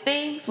cars, with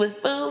things,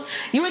 with food.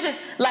 You were just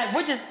like,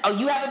 oh,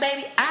 you have a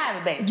baby? I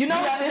have a baby. You know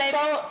what this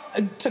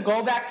though? To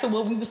go back to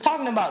what we was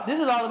talking about, this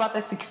is all about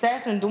the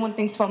success and doing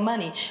things for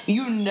money.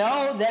 You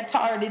know that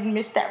Tara didn't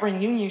miss that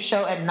reunion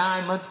show at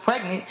 9 months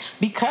pregnant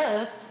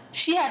because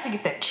she had to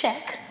get that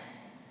check.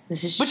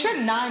 This is but you're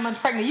 9 months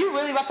pregnant. You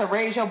really about to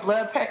raise your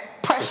blood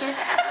pressure?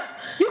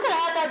 You could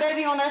have had that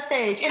baby on that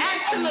stage. And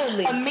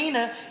absolutely.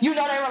 Aminah, you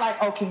know, they were like,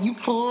 oh, can you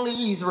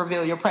please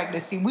reveal your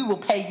pregnancy? We will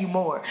pay you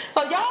more.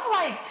 So y'all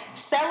like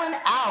selling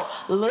out,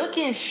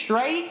 looking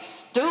straight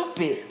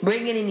stupid.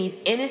 Bringing in these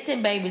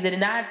innocent babies that did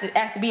not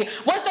have to be here.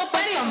 What's so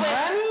funny is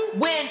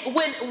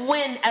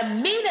when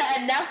Aminah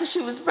announced that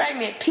she was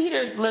pregnant,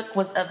 Peter's look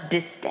was of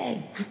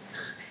disdain.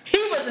 He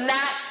was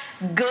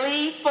not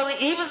gleefully,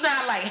 he was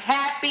not like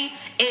happy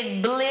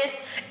in bliss.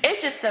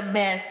 It's just a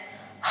mess.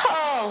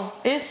 Oh,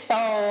 it's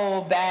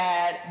so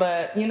bad,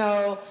 but you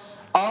know,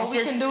 all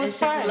we can do is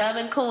pray. Just love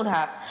and coon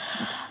hop.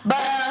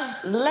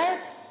 But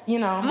let's, you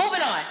know,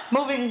 moving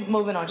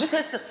on. Just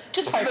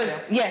pray for them.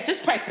 Yeah,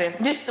 just pray for them.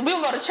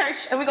 We'll go to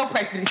church and we're gonna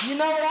pray for them. You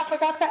know what I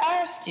forgot to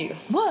ask you?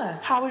 What?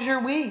 How was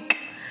your week?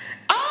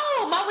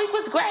 Oh, my week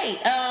was great.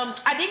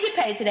 I did get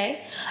paid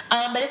today,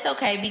 but it's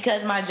okay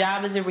because my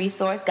job is a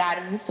resource.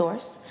 God is a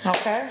source.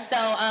 Okay. So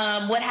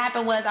what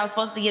happened was I was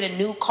supposed to get a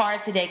new car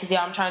today because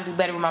I'm trying to do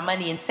better with my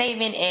money and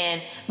saving.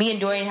 And me and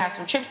Dorian have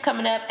some trips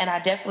coming up, and I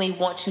definitely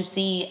want to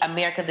see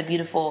America the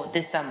Beautiful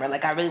this summer.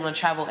 Like I really want to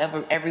travel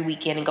every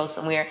weekend and go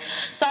somewhere.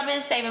 So I've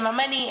been saving my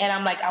money, and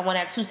I'm like, I want to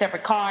have 2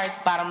 separate cards.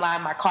 Bottom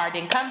line, my car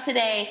didn't come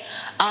today.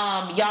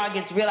 Y'all,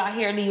 gets real out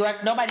here in New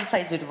York. Nobody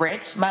plays with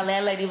rent. My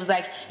landlady was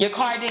like, your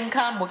car didn't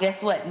come. Well,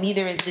 guess what?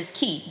 Neither is this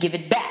key. Give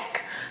it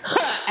back.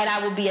 And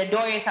I will be at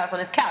Dorian's house on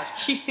his couch.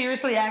 She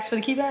seriously asked for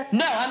the key back?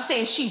 No, I'm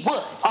saying she would.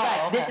 Oh,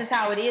 like, okay. This is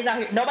how it is out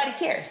here. Nobody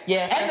cares.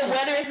 Yeah. And the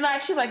weather is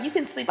nice. She's like, you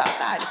can sleep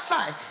outside. It's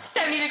fine.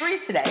 70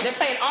 degrees today. They're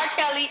playing R.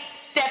 Kelly,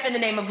 Step in the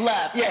Name of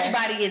Love. Yeah.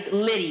 Everybody is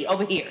litty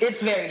over here.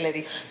 It's very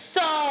litty.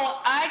 So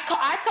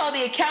I told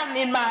the accountant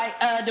in my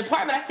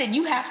department, I said,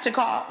 you have to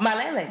call my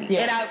landlady.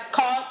 Yeah. And I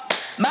called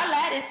my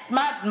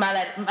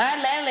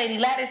landlady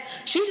Lattice.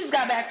 She just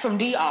got back from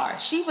DR.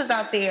 She was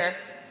out there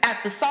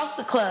at the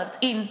salsa clubs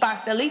eating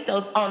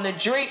pastelitos on the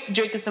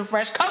drinking some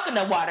fresh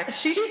coconut water.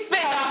 She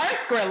spent all her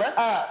Skrilla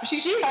up.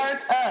 She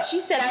turned up. She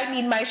said, I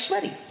need my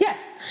shmutty.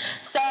 Yes.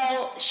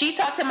 So she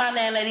talked to my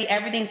landlady.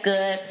 Everything's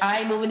good. I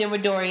ain't moving in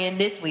with Dorian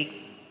this week.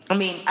 I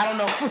mean, I don't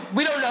know.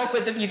 We don't know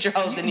what the future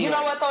holds in New York. You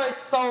know what, though? It's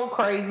so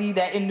crazy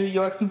that in New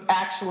York, you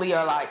actually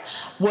are like,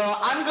 well,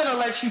 I'm going to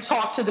let you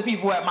talk to the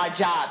people at my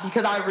job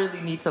because I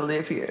really need to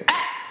live here.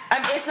 I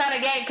mean, it's not a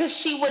game because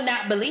she would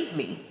not believe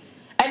me.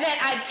 And then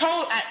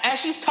as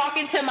she's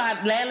talking to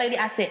my landlady,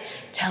 I said,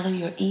 tell her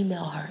you'll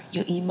email her.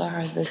 You'll email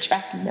her the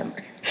tracking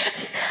number.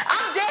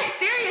 I'm dead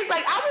serious.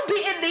 Like, I would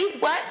be in these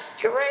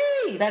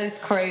streets. That is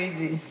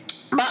crazy.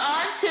 But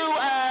on to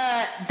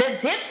the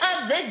tip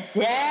of the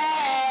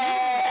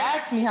day.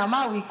 Ask me how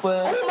my week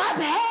was. Oh, my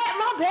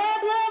bad,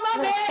 blood,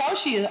 my bad. So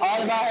she is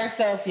all about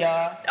herself,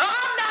 y'all. Oh,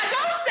 I'm not.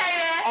 Don't say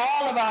that.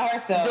 All about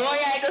herself. Dori,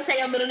 I ain't gonna say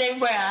your middle name,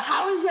 Brown.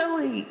 How was your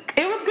week?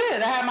 It was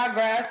good. I had my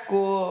grad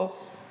school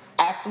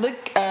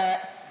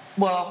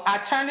I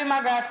turned in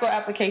my grad school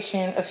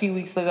application a few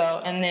weeks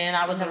ago, and then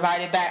I was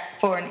invited back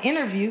for an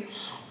interview,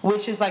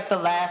 which is like the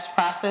last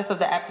process of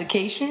the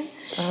application.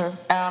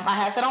 I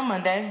had that on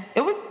Monday.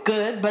 It was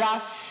good, but I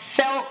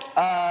felt,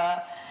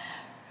 I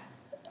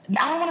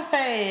don't want to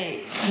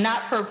say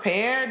not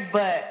prepared,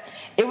 but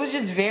it was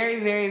just very,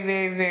 very,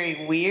 very,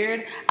 very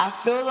weird. I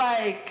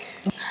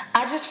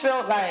just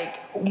felt like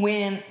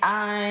when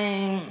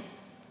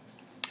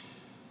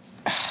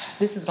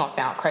this is going to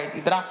sound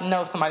crazy, but I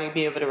know somebody will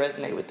be able to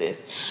resonate with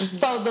this.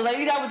 So the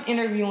lady that was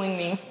interviewing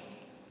me,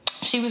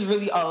 she was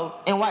really old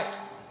and white.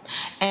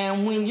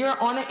 And when you're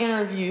on an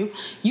interview,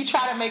 you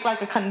try to make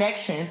like a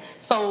connection.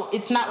 So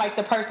it's not like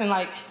the person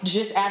like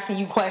just asking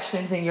you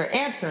questions and you're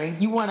answering.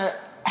 You want to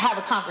have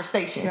a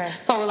conversation. Right.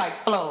 So it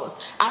like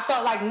flows. I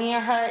felt like me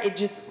and her,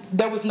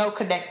 there was no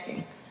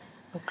connecting.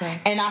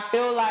 Okay. And I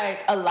feel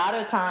like a lot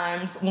of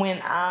times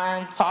when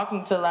I'm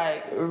talking to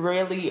like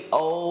really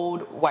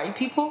old white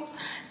people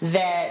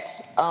that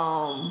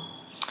I'm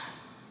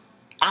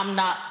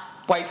not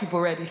white people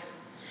ready.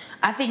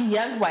 I think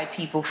young white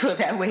people feel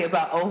that way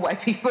about old white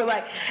people.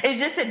 Like,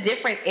 it's just a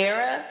different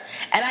era.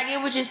 And I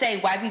get what you say,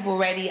 white people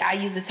ready. I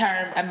use the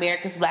term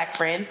America's black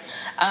friend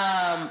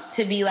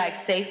to be like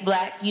safe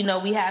black. You know,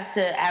 we have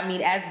to,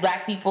 as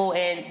black people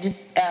and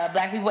just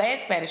black people and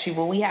Spanish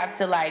people, we have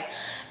to like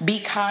be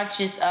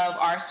conscious of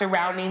our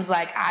surroundings.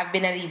 Like, I've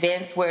been at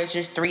events where it's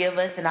just 3 of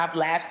us and I've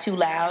laughed too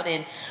loud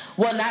and,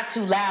 well, not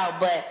too loud,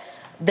 but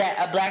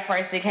that a black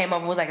person came up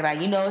and was like,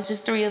 nah, it's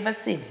just 3 of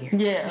us in here.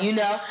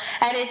 Yeah.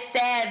 And it's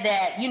sad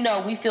that,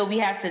 we feel we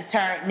have to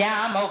turn.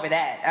 Now I'm over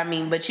that.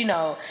 But,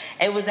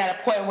 it was at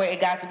a point where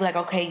it got to be like,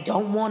 okay,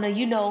 don't want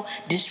to,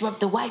 disrupt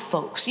the white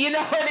folks, and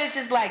it's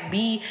just like,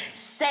 be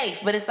safe.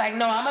 But it's like,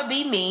 no, I'm going to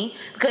be me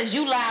because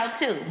you loud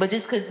too. But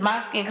just because my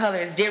skin color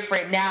is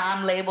different, now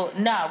I'm labeled.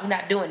 No, we're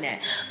not doing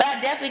that. But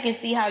I definitely can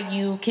see how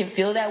you can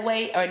feel that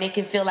way, or it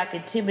can feel like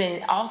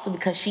intimidating also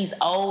because she's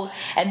old.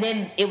 And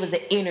then it was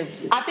an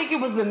interview. I think it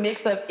was the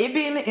mix of it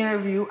being an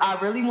interview. I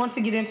really want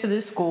to get into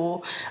this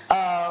school.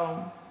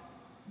 I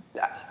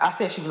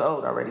said she was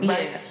old already,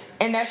 right? Yeah.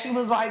 And that she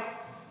was like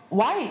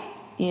white.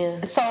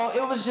 Yeah. So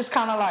it was just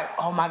kind of like,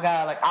 oh my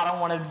God, like I don't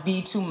want to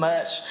be too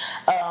much.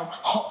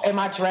 Am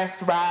I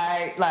dressed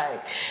right?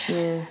 Like,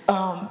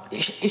 yeah.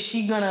 Is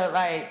she gonna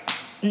like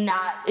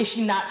is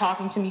she not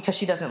talking to me because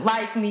she doesn't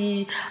like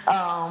me?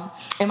 Am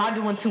I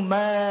doing too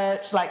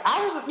much? Like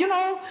I was,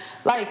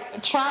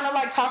 like trying to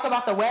like talk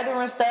about the weather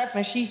and stuff,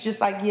 and she's just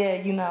like,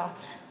 yeah,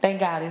 thank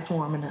God it's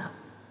warming up.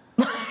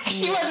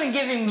 She wasn't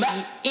giving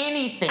me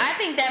anything. I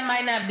think that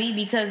might not be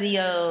because of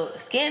your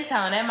skin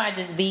tone. That might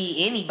just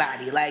be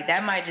anybody. Like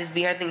that might just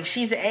be her thing.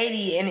 She's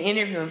 80 and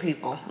interviewing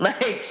people.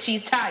 Like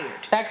she's tired.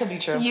 That could be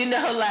true.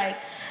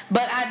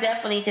 But I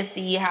definitely can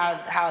see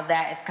how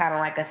that is kind of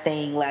like a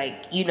thing,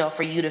 like,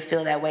 for you to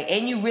feel that way.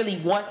 And you really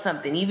want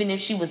something. Even if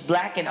she was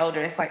black and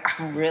older, it's like,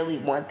 I really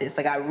want this.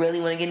 Like, I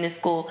really want to get into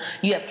school.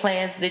 You have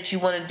plans that you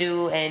want to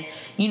do and,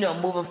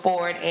 moving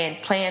forward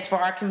and plans for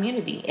our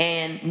community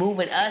and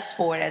moving us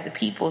forward as a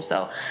people.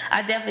 So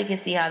I definitely can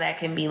see how that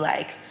can be,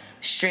 like,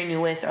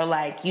 strenuous or,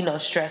 like,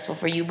 stressful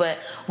for you. But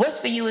what's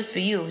for you is for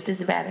you. It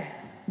doesn't matter.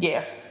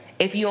 Yeah.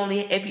 If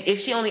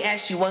she only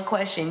asked you one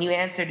question, you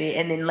answered it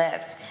and then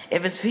left.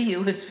 If it's for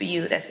you, it's for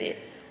you. That's it.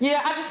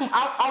 Yeah,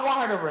 I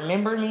want her to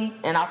remember me,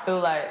 and I feel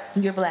like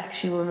you're black.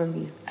 She will remember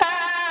you.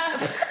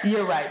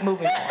 You're right.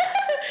 Moving on.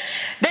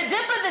 The dip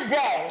of the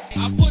day.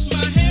 I put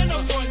my hand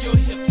up on your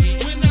hip.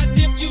 When I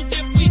dip, you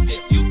dip, we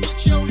dip. You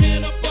put your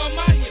hand up on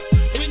my hip.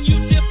 When you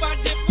dip, I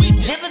dip, we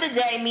dip. Dip of the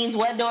day means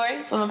what,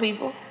 Dori, for the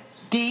people?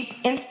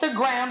 Deep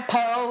Instagram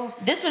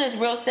post. This one is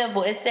real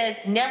simple. It says,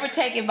 never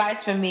take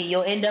advice from me.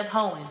 You'll end up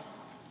hoeing.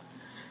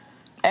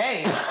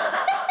 Hey,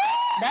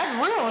 that's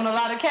real in a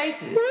lot of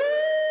cases. Woo!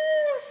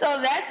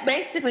 So that's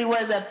basically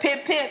was a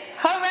pip,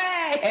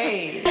 hooray!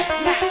 Hey,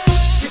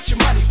 get your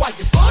money while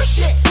you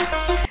bullshit.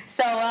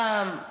 So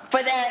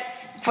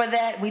for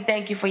that, we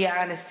thank you for your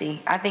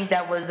honesty. I think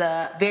that was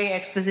very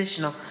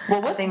expositional.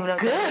 Well, what's good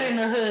in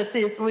the hood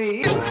this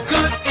week? Good in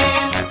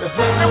the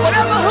hood. And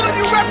whatever hood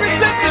you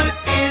represent,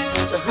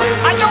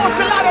 I know it's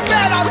a lot of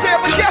bad out there,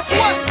 but guess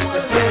what?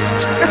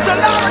 It's a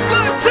lot of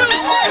good too.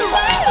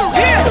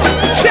 Yeah,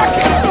 check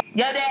it.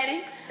 Yo,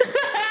 Daddy.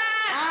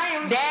 I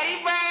am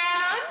Daddy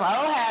Brown. So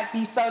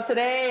happy. So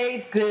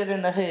today's good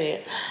in the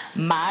hood.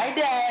 My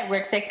dad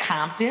works at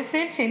Compton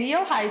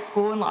Centennial High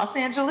School in Los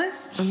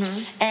Angeles,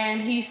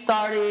 and he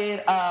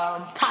started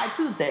Tie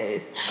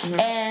Tuesdays.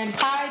 And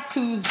Tie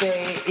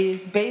Tuesday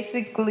is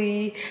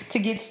basically to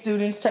get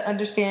students to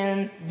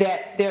understand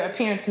that their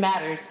appearance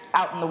matters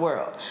out in the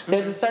world.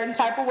 There's a certain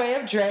type of way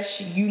of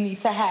dress you need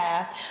to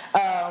have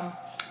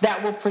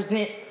that will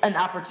present an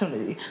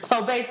opportunity.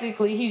 So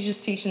basically, he's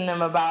just teaching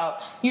them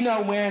about,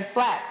 wearing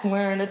slacks,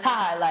 wearing a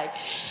tie. Like,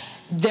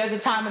 there's a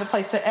time and a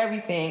place for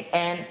everything.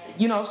 And,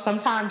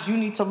 sometimes you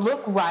need to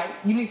look right.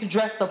 You need to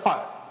dress the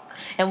part.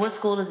 And what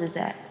school is this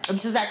at?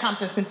 This is at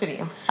Compton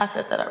Centennial. I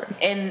said that already.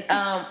 And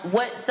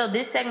so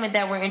this segment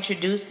that we're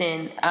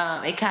introducing,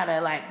 it kind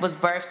of like was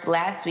birthed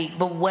last week,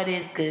 but what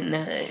is Good in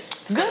the Hood?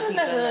 Good in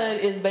the Hood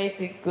is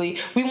basically,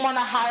 we want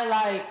to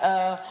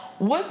highlight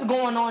what's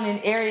going on in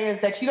areas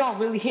that you don't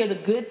really hear the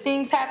good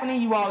things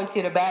happening. You always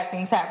hear the bad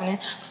things happening.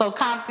 So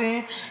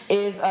Compton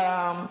is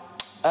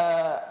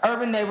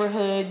urban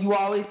neighborhood. You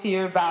always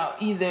hear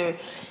about either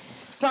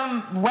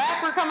some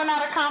rapper coming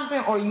out of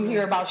Compton, or you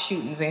hear about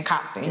shootings in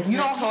Compton. It's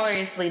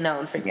notoriously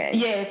known for gangs.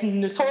 Yeah, it's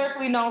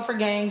notoriously known for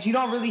gangs. You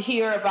don't really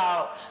hear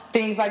about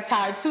things like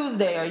Tide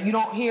Tuesday, or you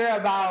don't hear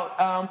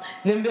about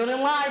them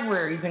building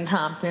libraries in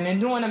Compton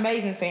and doing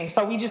amazing things.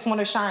 So we just want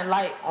to shine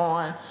light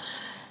on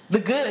the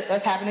good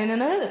that's happening in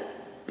the hood.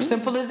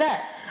 Simple as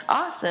that.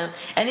 Awesome.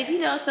 And if you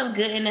know some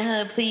good in the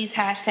hood, please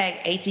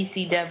hashtag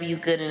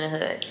ATCW good in the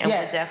hood. And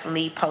we'll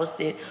definitely post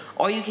it.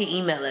 Or you can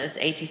email us,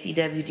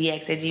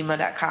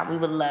 atcwdx@gmail.com. We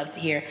would love to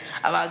hear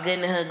about good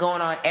in the hood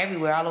going on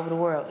everywhere, all over the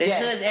world.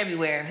 There's hoods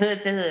everywhere,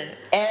 hood to hood.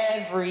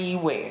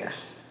 Everywhere.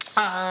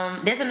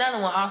 There's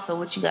another one also.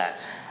 What you got?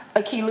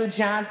 Akilah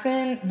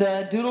Johnson,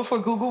 the Doodle for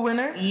Google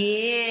winner.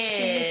 Yeah.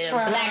 She's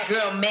from Black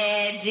Girl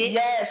Magic.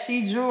 Yeah,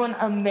 she drew an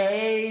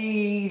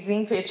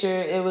amazing picture.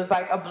 It was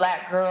like a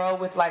black girl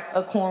with like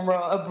a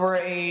cornrow, a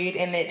braid,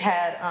 and it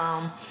had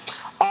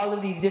all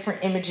of these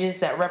different images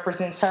that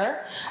represents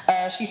her.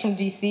 She's from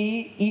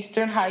DC,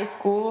 Eastern High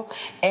School,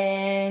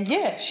 and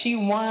yeah, she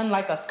won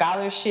like a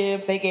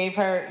scholarship. They gave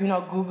her,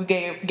 Google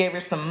gave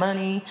her some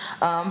money.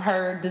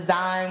 Her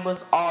design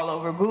was all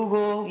over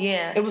Google.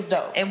 Yeah, it was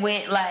dope. It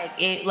went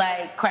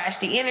it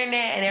crashed the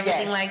internet and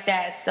everything like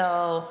that.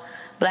 So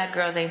black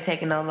girls ain't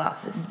taking no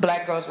losses.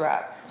 Black girls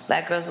rock.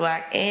 Black Girls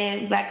Rock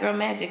and Black Girl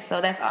Magic, so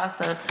that's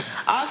awesome.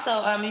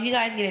 Also, if you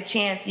guys get a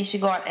chance, you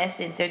should go on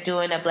Essence. They're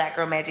doing a Black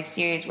Girl Magic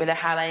series where they're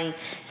highlighting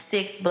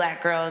 6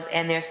 black girls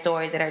and their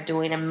stories that are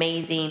doing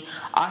amazing,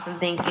 awesome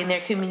things in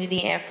their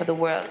community and for the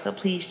world. So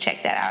please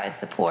check that out and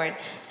support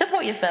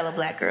your fellow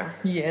black girl.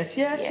 Yes.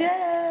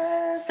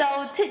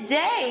 So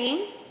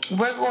today,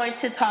 we're going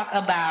to talk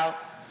about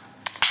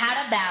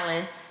how to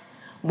balance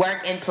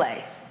work and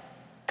play.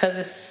 Because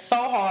it's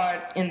so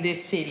hard in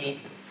this city.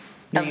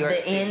 New York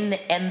City. N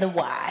and the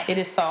Y. It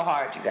is so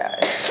hard, you guys.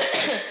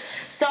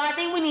 So I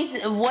think we need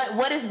to,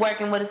 what is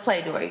work and what is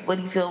play, Dori? What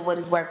do you feel, what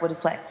is work, what is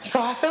play?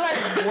 So I feel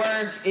like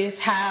work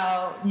is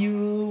how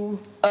you,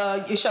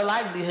 it's your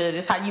livelihood.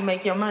 It's how you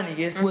make your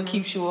money. It's what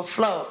keeps you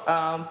afloat.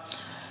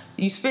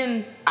 You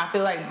spend, I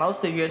feel like,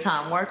 most of your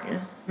time working.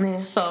 Yeah.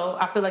 So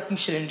I feel like you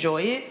should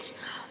enjoy it.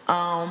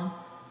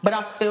 But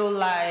I feel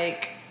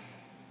like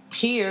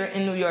here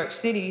in New York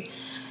City,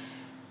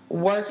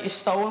 work is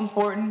so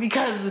important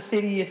because the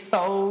city is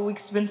so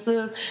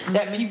expensive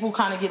that people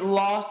kind of get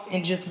lost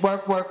in just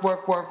work. Like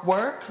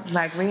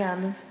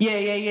Rihanna.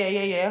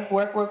 Yeah.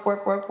 Work.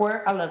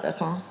 I love that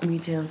song. Me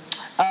too.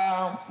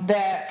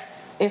 That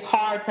it's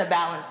hard to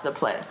balance the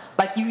play.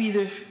 Like you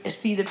either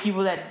see the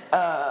people that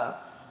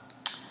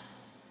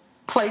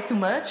play too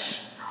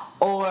much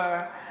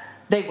or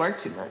they work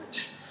too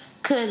much.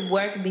 Could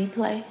work be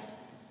play?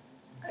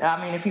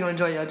 I mean, if you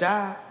enjoy your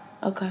job.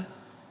 Okay.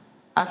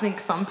 I think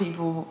some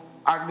people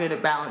are good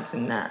at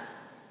balancing that.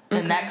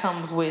 And that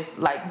comes with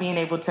like being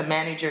able to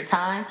manage your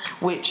time,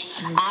 which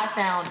I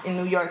found in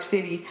New York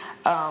City.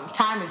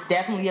 Time is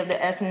definitely of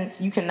the essence.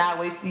 You cannot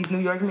waste these New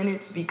York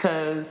minutes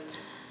because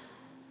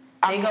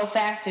they go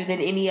faster than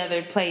any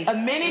other place. A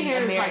minute in here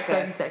America. is like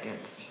 30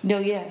 seconds. No,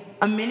 yeah.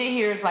 A minute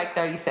here is like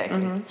 30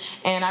 seconds.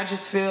 And I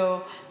just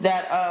feel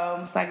that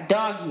it's like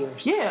dog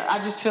years. Yeah, I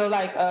just feel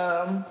like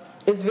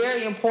it's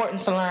very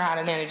important to learn how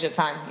to manage your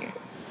time here.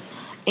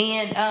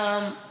 And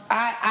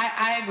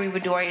I agree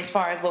with Dori as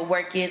far as what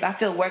work is. I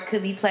feel work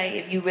could be play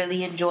if you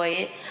really enjoy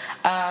it.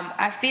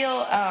 I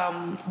feel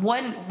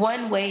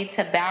one way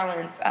to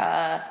balance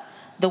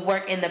the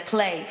work and the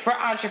play for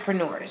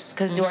entrepreneurs,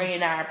 because Dori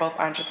and I are both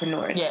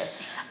entrepreneurs.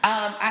 Yes.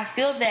 I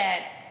feel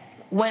that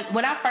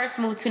when I first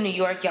moved to New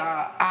York,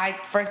 y'all,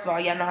 first of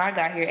all, y'all know how I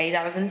got here,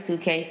 $8 in a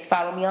suitcase.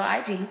 Follow me on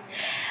IG.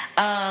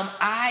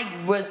 I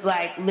was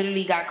like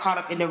literally got caught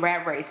up in the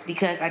rat race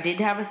because I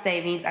didn't have a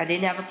savings, I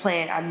didn't have a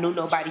plan, I knew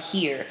nobody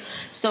here.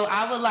 So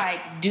I would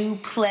like do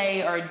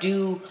play or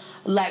do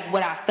like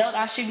what I felt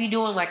I should be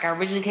doing. Like I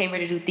originally came here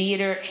to do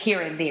theater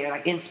here and there,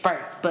 like in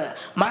spurts. But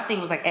my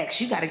thing was like,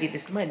 X, you got to get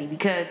this money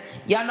because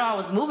y'all know I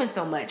was moving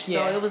so much. So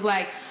it was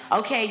like,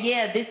 okay,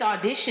 yeah, this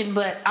audition,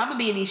 but I'm going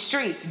to be in these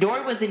streets.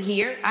 Dori wasn't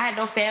here. I had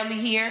no family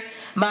here.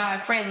 My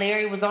friend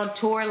Larry was on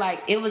tour.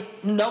 Like it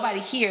was nobody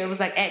here. It was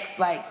like, X,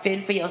 like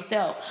fend for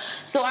yourself.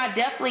 So I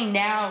definitely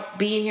now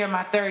being here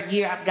my 3rd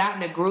year, I've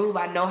gotten a groove.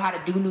 I know how to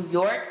do New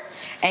York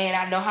and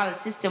I know how the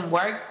system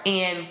works.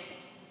 And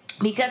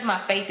because my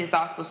faith is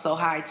also so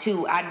high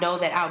too, I know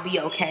that I'll be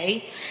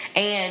okay.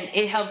 And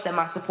it helps that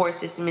my support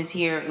system is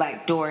here,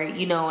 like Dori,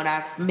 you know, and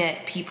I've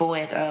met people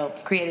and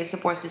created a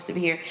support system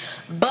here.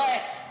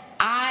 But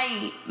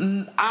I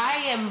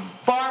am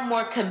far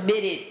more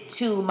committed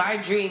to my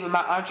dream and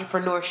my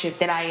entrepreneurship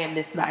than I am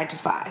this 9 to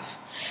 5.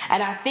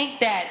 And I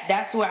think that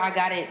that's where I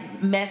got it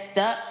messed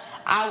up.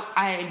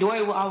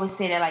 Dori will always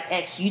say that, like,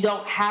 X, you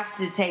don't have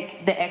to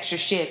take the extra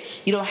shift.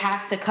 You don't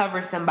have to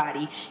cover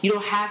somebody. You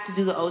don't have to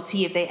do the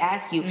OT if they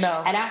ask you.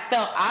 No. And I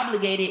felt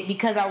obligated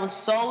because I was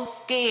so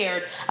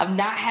scared of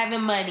not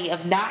having money,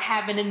 of not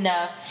having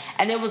enough.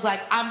 And it was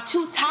like, I'm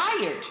too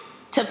tired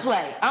to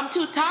play. I'm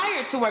too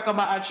tired to work on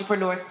my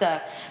entrepreneur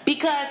stuff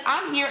because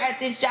I'm here at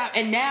this job.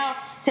 And now,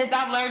 since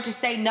I've learned to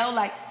say no,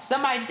 like,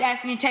 somebody just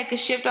asked me to take a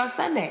shift on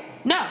Sunday.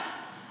 No,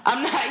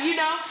 I'm not, you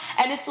know?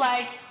 And it's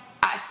like,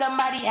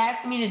 somebody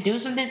asked me to do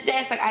something today.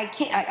 It's like, I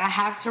can't, like, I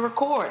have to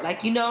record,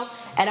 like, you know?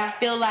 And I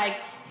feel like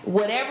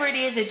whatever it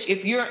is,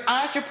 if you're an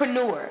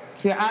entrepreneur,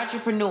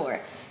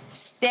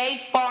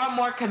 stay far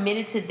more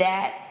committed to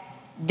that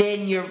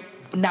than your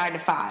 9 to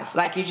 5.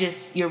 Like, you're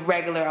just your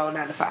regular old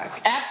 9 to 5.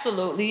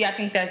 Absolutely. I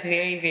think that's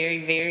very,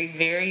 very, very,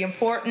 very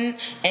important.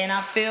 And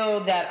I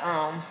feel that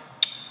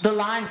the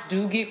lines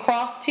do get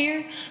crossed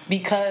here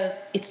because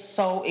it's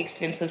so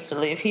expensive to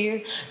live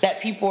here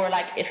that people are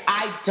like, if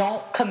I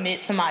don't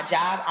commit to my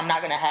job, I'm not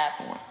going to have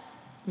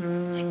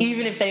one.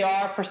 Even if they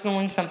are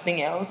pursuing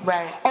something else.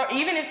 Right. Or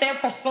even if they're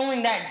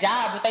pursuing that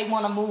job but they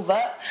want to move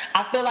up,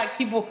 I feel like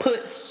people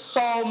put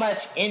so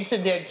much into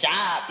their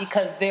job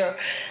because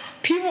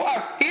people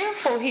are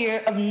fearful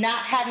here of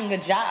not having a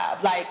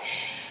job. Like,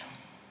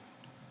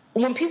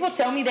 when people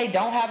tell me they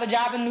don't have a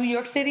job in New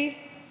York City,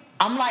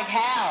 I'm like,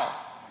 how?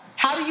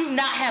 How do you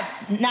not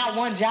have not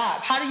one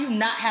job? How do you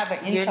not have an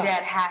income? Your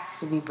dad has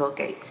to be Bill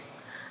Gates.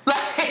 Like,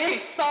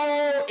 it's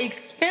so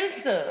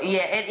expensive.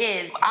 Yeah, it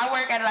is. I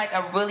work at like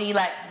a really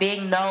like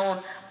big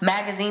known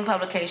magazine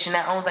publication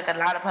that owns like a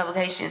lot of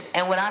publications.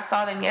 And when I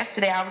saw them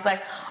yesterday, I was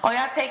like, "Oh,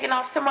 y'all taking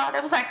off tomorrow?" They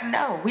was like,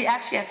 "No, we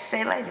actually have to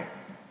stay later."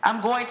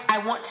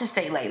 I want to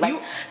stay late. Like,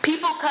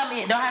 people come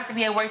in, don't have to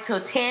be at work till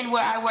 10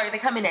 where I work. They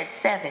come in at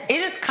 7. It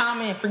is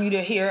common for you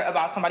to hear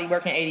about somebody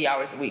working 80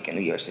 hours a week in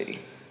New York City.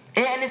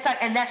 And it's like,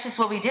 and that's just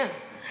what we do.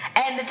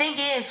 And the thing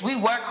is, we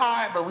work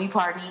hard, but we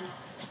party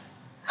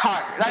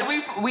harder.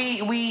 Like,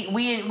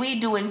 we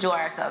do enjoy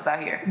ourselves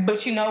out here.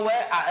 But you know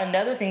what?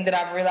 Another thing that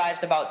I've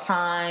realized about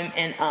time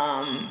and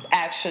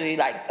actually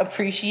like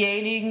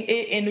appreciating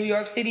it in New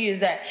York City is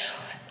that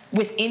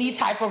with any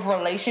type of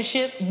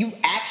relationship, you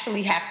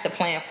actually have to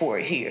plan for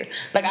it here.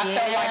 Like, I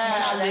felt like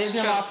when I lived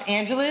in Los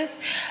Angeles,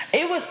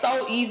 it was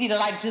so easy to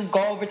like just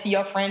go over to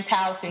your friend's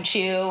house and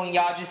chill and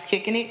y'all just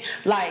kicking it.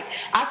 Like,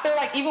 I feel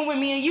like even with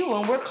me and you,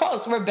 when we're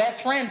close, we're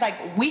best friends, like,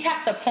 we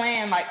have to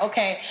plan, like,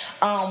 okay,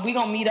 we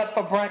gonna meet up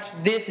for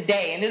brunch this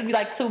day, and it'll be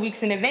like 2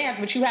 weeks in advance,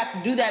 but you have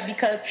to do that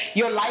because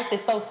your life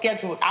is so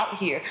scheduled out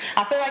here.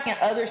 I feel like in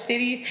other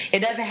cities, it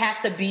doesn't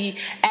have to be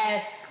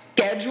as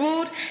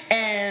scheduled,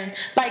 and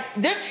like,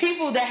 there's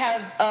people that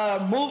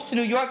have moved to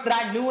New York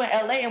that I knew in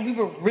LA, and we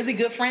were really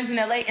good friends in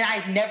LA, and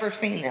I've never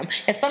seen them.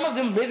 And some of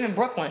them live in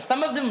Brooklyn,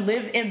 some of them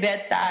live in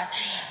Bed-Stuy,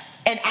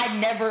 and I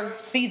never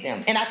see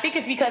them. And I think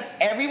it's because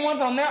everyone's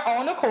on their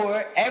own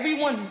accord,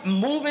 everyone's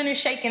moving and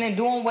shaking and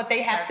doing what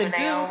they have to do.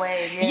 Their own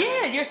wave,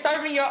 yeah, you're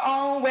serving your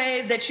own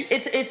wave. That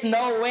it's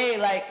no way,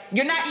 like,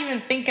 you're not even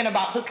thinking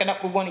about hooking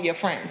up with one of your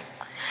friends.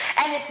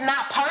 And it's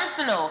not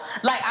personal.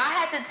 Like, I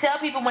had to tell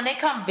people when they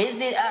come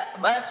visit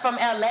us from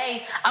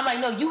LA, I'm like,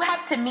 no, you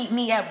have to meet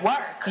me at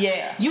work.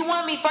 Yeah. You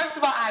want me, first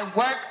of all,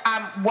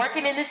 I'm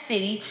working in the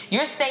city.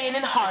 You're staying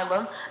in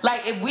Harlem.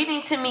 Like, if we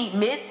need to meet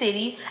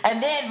mid-city,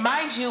 and then,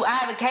 mind you, I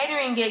have a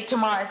catering gig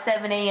tomorrow at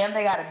 7 a.m.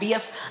 They got to be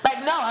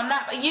like, no, I'm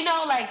not, you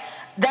know, like,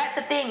 that's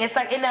the thing. It's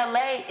like in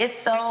LA, it's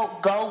so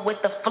go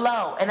with the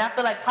flow. And I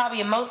feel like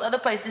probably in most other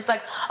places, it's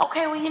like,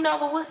 okay, well, you know,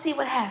 well, we'll see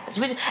what happens.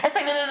 It's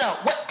like, no.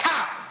 What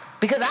time?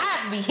 Because I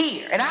have to be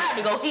here, and I have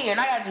to go here, and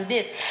I got to do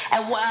this.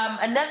 And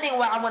another thing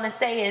what I want to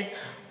say is,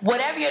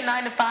 whatever your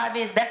 9 to 5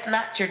 is, that's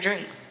not your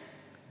dream.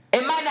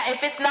 It might not.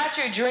 If it's not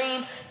your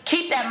dream,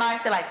 keep that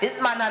mindset. Like, this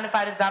is my 9 to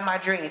 5. This is not my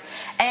dream.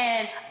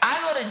 And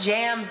I go to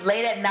jams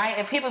late at night,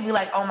 and people be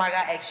like, "Oh my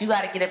God, X, you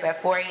got to get up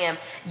at 4 a.m.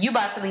 You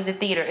about to leave the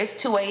theater.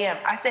 It's 2 a.m."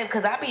 I said,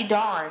 because I be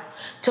darned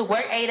to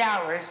work 8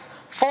 hours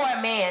for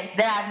a man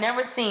that I've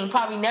never seen,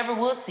 probably never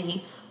will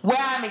see, where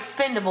I'm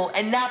expendable,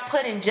 and now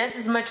put in just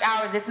as much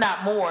hours, if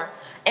not more,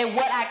 in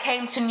what I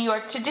came to New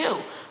York to do.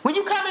 When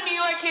you come to New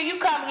York here, you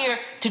come here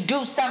to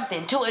do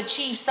something, to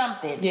achieve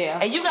something. Yeah.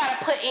 And you got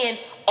to put in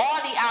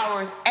all the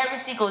hours every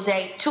single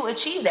day to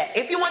achieve that.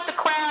 If you want the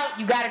crowd,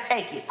 you got to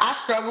take it. I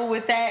struggle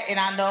with that, and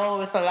I know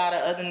it's a lot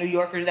of other New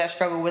Yorkers that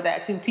struggle with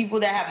that too. People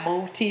that have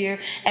moved here,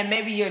 and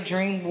maybe your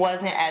dream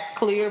wasn't as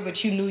clear,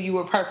 but you knew you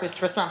were purposed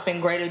for something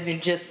greater than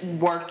just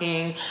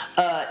working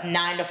a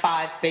 9 to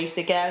 5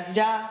 basic ass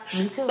job.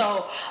 Me too.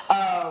 So,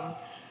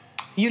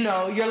 you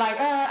know, you're like,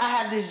 I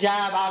have this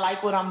job, I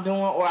like what I'm doing,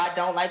 or I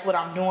don't like what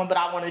I'm doing, but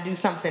I want to do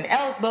something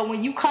else. But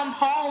when you come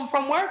home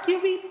from work, you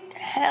be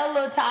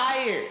hella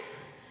tired.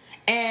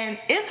 And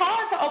it's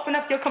hard to open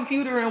up your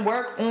computer and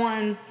work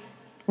on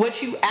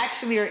what you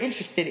actually are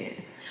interested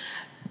in.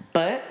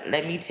 But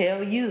let me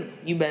tell you,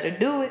 you better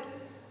do it.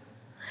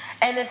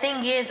 And the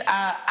thing is,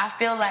 I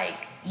feel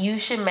like you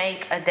should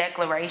make a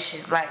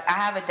declaration. Like, I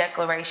have a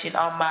declaration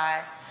on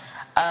my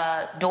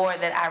door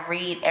that I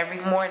read every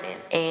morning,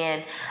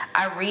 and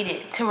I read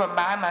it to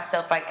remind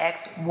myself, like,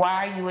 X,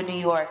 why are you in New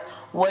York?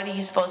 What are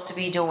you supposed to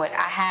be doing?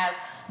 I have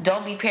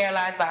don't be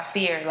paralyzed by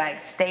fear, like,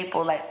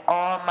 staple, like,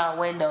 on my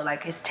window,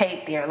 like, it's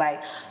taped there.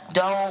 Like,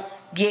 don't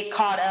get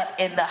caught up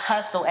in the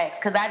hustle, X.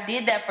 Because I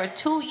did that for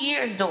 2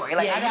 years, Dori.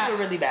 Like, you were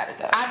really bad at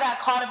that. I got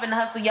caught up in the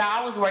hustle. Y'all,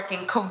 I was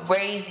working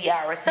crazy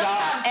hours.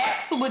 Sometimes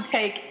X would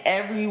take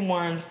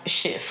everyone's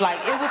shift. Like,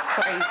 it was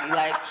crazy.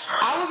 Like,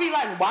 I would be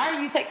like, why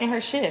are you taking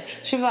her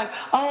shift? She was like,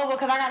 oh,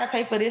 because I got to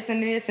pay for this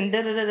and this and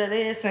da-da-da-da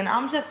this. And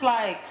I'm just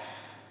like,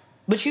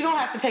 but you don't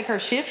have to take her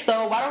shift,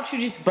 though. Why don't you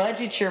just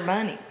budget your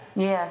money?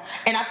 Yeah.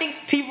 And I think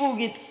people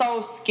get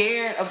so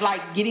scared of,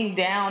 like, getting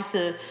down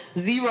to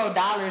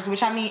 $0,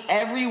 which, I mean,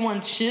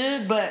 everyone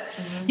should, but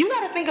you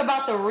got to think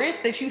about the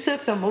risk that you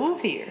took to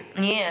move here.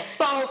 Yeah.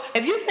 So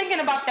if you're thinking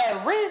about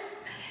that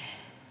risk,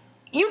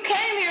 you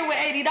came here with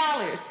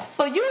 $80.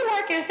 So you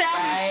working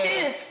salary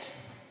shift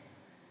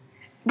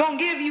gonna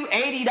give you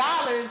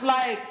 $80.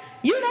 Like,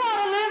 you know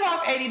how to live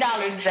off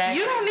 $80. Exactly.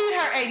 You don't need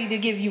her 80 to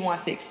give you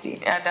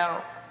 160. I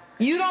don't.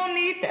 You don't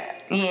need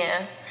that.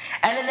 Yeah.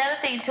 And another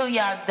thing too,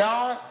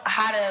 y'all,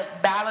 how to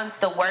balance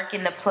the work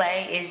and the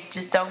play is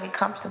just don't get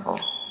comfortable.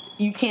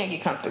 You can't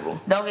get comfortable.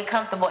 Don't get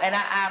comfortable. And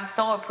I'm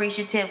so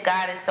appreciative.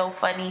 God is so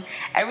funny.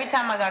 Every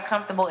time I got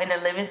comfortable in a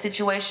living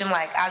situation,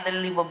 like, I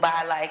literally would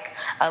buy, like,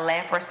 a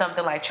lamp or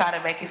something, like, try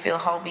to make it feel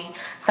homey.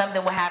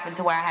 Something would happen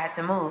to where I had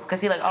to move.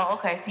 Because he's like, oh,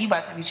 okay, so you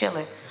about to be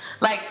chilling.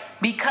 Like,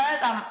 because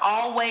I'm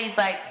always,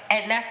 like,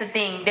 and that's the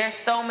thing, there's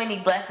so many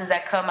blessings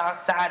that come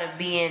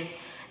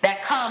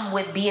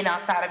with being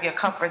outside of your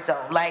comfort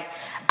zone. Like,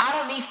 I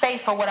don't need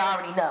faith for what I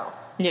already know.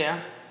 Yeah.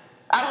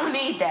 I don't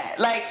need that.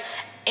 Like,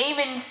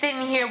 even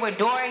sitting here with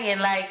Dori, and,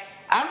 like,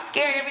 I'm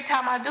scared every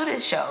time I do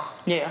this show.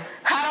 Yeah.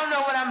 I don't know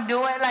what I'm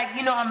doing. Like,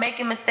 you know, I'm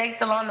making mistakes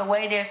along the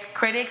way. There's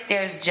critics,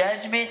 there's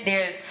judgment,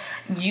 there's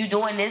you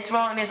doing this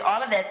wrong, there's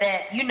all of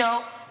that, you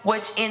know,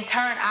 which in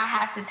turn I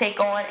have to take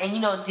on and, you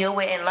know, deal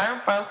with and learn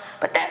from.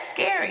 But that's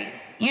scary,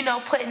 you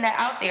know, putting that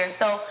out there.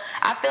 So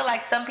I feel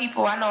like some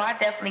people, I know I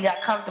definitely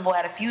got comfortable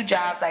at a few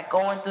jobs, like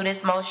going through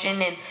this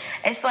motion, and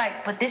it's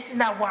like, but this is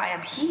not why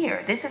I'm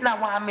here. This is not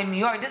why I'm in New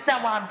York. This is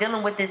not why I'm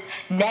dealing with this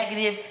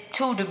negative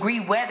 2-degree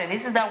weather.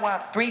 This is not why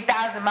I'm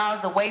 3,000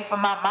 miles away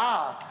from my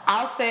mom.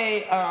 I'll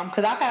say,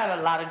 because I've had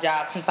a lot of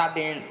jobs since I've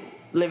been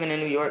living in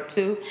New York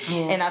too,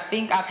 and I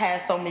think I've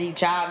had so many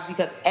jobs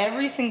because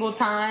every single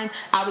time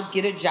I would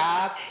get a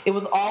job, it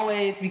was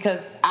always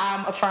because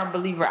I'm a firm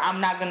believer I'm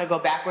not going to go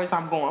backwards,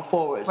 I'm going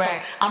forward.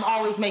 Right. So I'm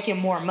always making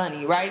more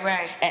money, right?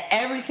 And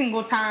every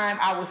single time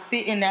I would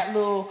sit in that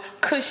little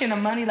cushion of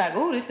money, like,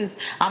 oh,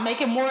 I'm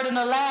making more than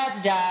the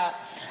last job,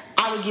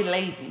 I would get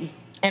lazy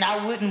and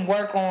I wouldn't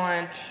work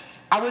on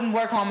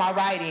my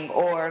writing,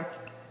 or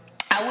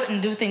I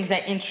wouldn't do things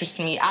that interest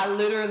me. I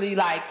literally,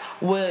 like,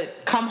 would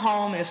come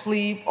home and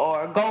sleep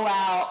or go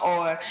out,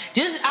 or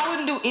just, I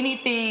wouldn't do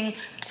anything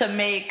to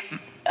make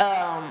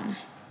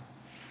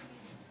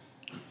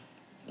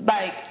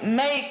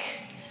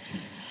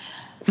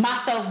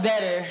myself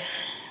better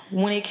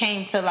when it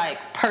came to, like,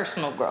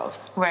 personal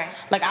growth. Right.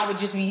 Like, I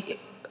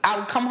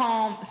would come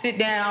home, sit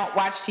down,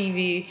 watch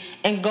TV,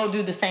 and go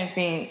do the same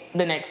thing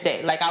the next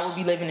day. Like, I would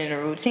be living in a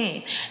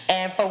routine.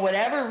 And for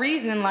whatever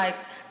reason, like,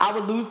 I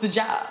would lose the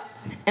job.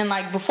 And,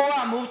 like, before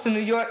I moved to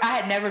New York, I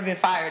had never been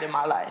fired in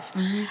my life.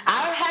 Mm-hmm.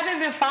 I haven't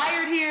been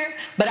fired here,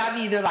 but I've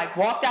either, like,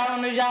 walked out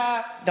on the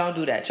job. Don't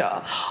do that,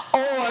 y'all.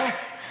 Or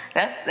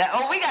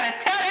we gotta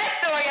tell that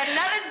story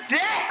another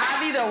day.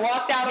 I've either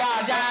walked out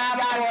on the job,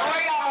 or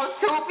Dori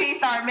almost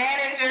 2-piece our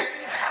manager.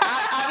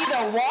 I've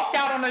either walked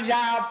out on a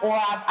job or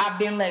I've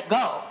been let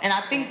go. And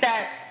I think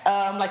that's,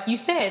 like you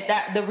said,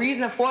 that the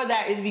reason for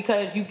that is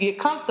because you get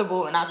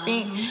comfortable. And I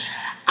think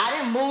I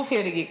didn't move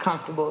here to get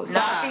comfortable. So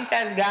I think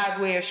that's God's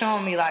way of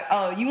showing me, like,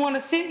 oh, you want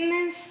to sit in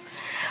this?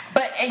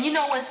 And you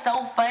know what's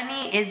so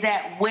funny is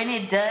that when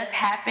it does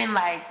happen,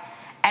 like,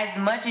 as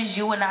much as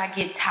you and I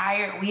get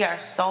tired, we are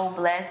so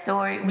blessed,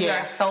 Dori. We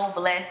are so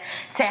blessed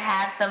to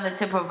have something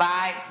to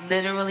provide,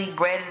 literally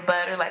bread and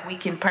butter. Like, we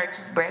can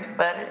purchase bread and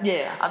butter.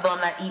 Yeah. Although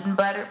I'm not eating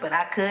butter, but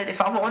I could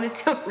if I wanted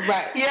to.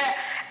 Right. Yeah.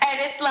 And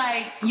it's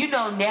like, you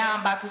know, now I'm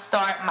about to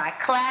start my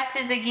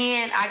classes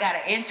again. I got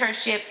an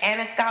internship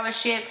and a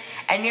scholarship.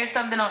 And there's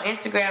something on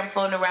Instagram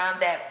floating around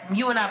that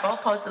you and I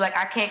both posted, like,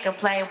 I can't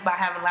complain about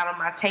having a lot on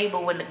my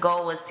table when the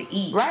goal was to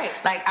eat. Right.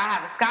 Like, I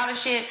have a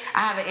scholarship,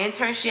 I have an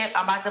internship,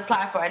 I'm about to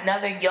apply for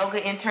another yoga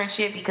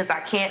internship because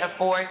I can't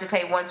afford to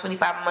pay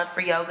 $125 a month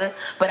for yoga,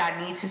 but I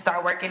need to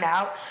start working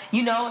out,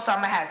 you know, so I'm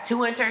going to have 2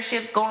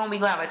 internships going, we're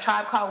going to have a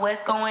Tribe Called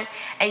West going,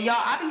 and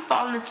y'all, I be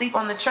falling asleep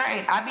on the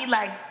train. I be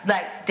like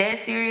dead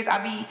serious,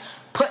 I be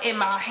putting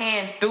my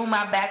hand through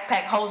my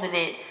backpack holding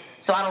it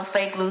so I don't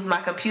fake lose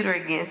my computer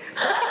again.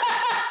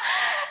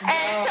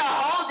 And to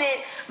hold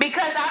it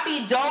because I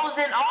be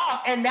dozing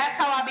off, and that's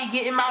how I be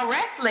getting my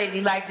rest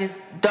lately, like just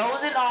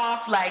dozing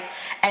off, like,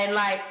 and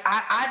like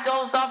I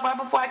dozed off right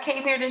before I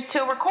came here to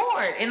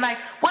record, and like,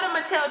 what am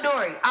I tell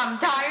Dori? I'm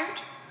tired.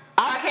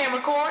 I can't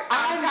record.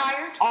 I'm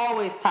tired.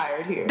 Always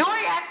tired here.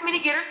 Dori asked me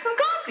to get her some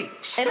coffee.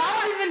 And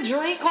I don't even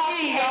drink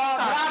coffee, y'all.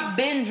 But I've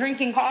been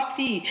drinking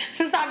coffee.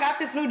 Since I got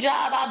this new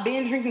job, I've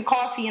been drinking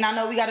coffee. And I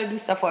know we got to do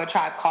stuff for A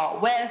Tribe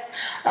Called West.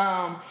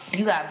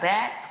 You got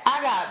bats?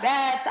 I got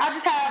bats. I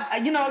just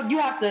have, you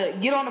have to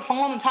get on the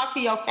phone and talk to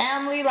your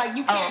family. Like,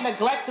 you can't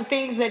neglect the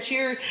things that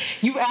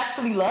you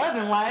actually love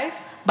in life.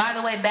 By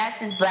the way,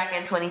 Bats is black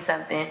and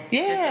 20-something.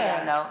 Yeah. Just so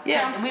y'all know.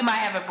 Yeah. We might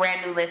have a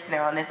brand new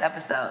listener on this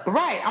episode.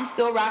 Right. I'm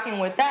still rocking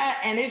with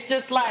that. And it's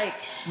just like...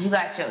 You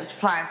got your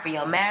applying for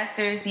your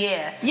master's.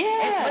 Yeah.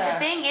 Yeah. But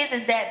the thing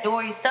is that,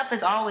 Dori, stuff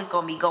is always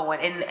going to be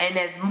going. And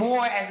as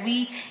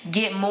we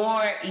get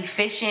more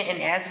efficient and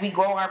as we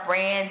grow our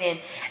brand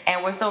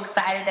and we're so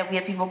excited that we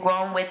have people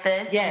growing with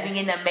us. Yes. And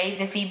we getting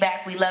amazing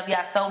feedback. We love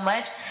y'all so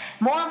much.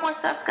 More and more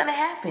stuff's going to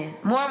happen.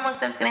 More and more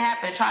stuff's going to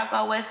happen. Tribe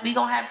Called West, we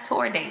going to have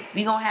tour dates.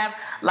 We going to have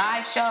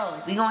live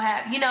shows. We gonna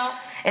have,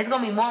 it's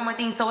gonna be more and more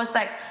things. So it's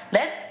like,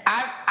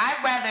 I'd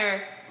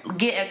rather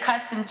get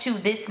accustomed to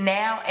this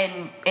now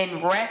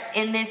and rest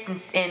in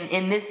this and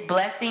in this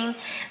blessing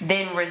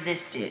than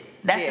resist it.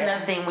 That's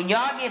another thing. When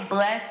y'all get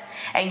blessed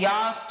and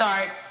y'all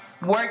start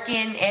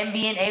working and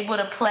being able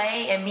to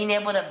play and being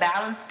able to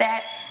balance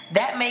that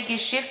may get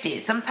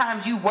shifted.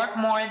 Sometimes you work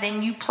more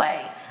than you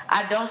play.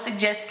 I don't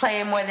suggest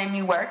playing more than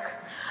you work.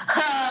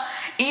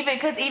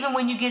 Even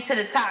when you get to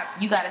the top,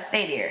 you gotta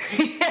stay there.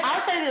 I'll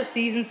say there's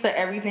seasons for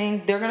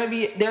everything.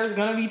 There's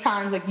gonna be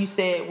times, like you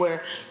said,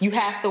 where you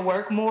have to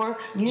work more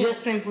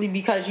just simply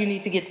because you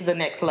need to get to the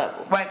next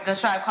level. Right, the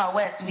Tribe Called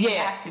West. We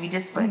have to be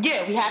disciplined.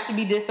 Yeah, we have to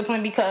be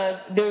disciplined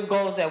because there's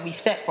goals that we've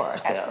set for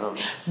ourselves.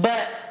 Absolutely.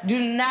 But do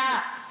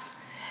not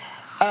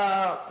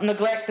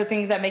neglect the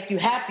things that make you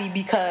happy,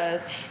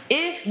 because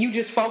if you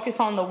just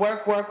focus on the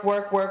work,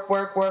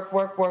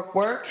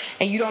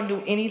 and you don't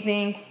do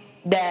anything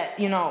that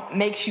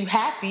makes you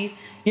happy,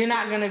 you're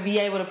not going to be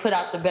able to put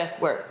out the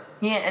best work.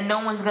 Yeah, and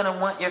no one's going to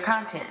want your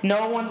content.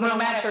 No one's going to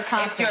want your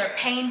content. If you're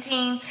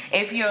painting,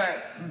 if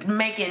you're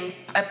making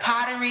a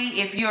pottery,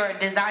 if you're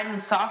designing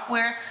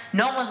software,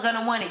 no one's going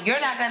to want it. You're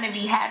not going to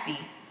be happy.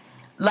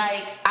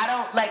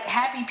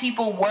 Happy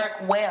people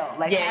work well.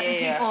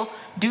 People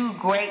do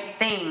great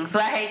things.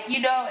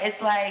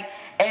 It's like,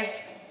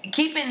 if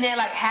keeping their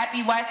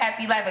happy wife,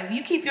 happy life. If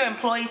you keep your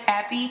employees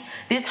happy,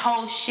 this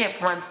whole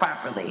ship runs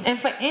properly. And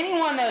for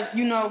anyone that's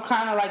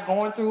kind of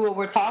going through what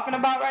we're talking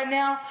about right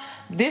now,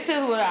 this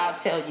is what I'll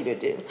tell you to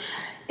do.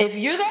 If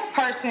you're that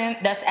person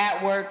that's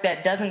at work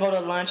that doesn't go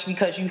to lunch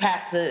because you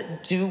have to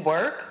do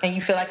work and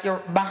you feel like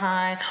you're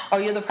behind,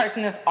 or you're the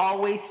person that's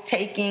always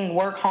taking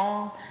work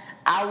home,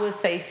 I would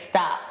say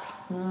stop.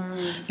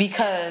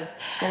 Because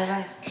that's good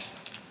advice.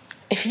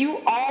 If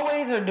you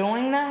always are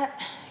doing that,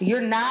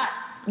 you're not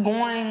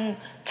going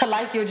to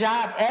like your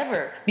job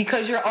ever,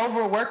 because you're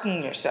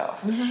overworking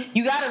yourself.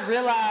 You got to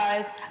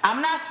realize,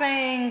 I'm not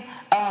saying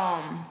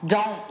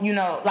don't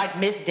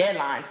miss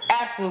deadlines,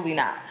 absolutely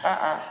not.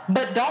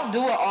 But don't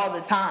do it all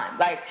the time.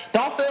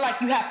 Don't feel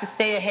like you have to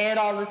stay ahead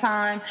all the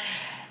time.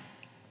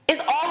 It's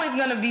always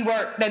going to be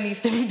work that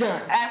needs to be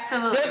done.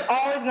 Absolutely. There's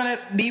always going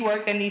to be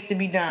work that needs to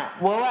be done.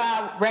 What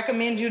I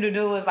recommend you to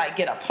do is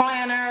get a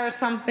planner or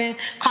something,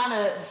 kind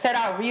of set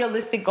out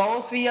realistic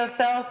goals for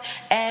yourself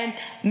and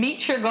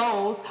meet your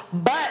goals.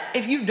 But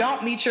if you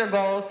don't meet your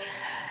goals,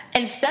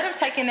 instead of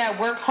taking that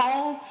work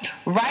home,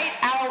 write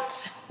out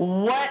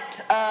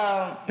what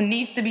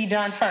needs to be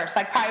done first.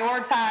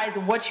 Prioritize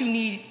what you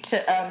need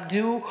to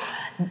do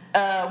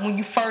when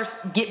you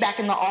first get back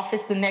in the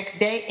office the next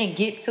day, and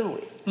get to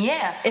it.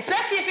 Yeah.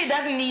 Especially if it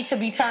doesn't need to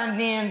be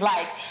turned in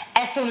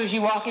as soon as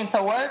you walk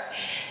into work.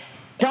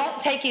 Don't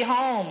take it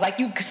home.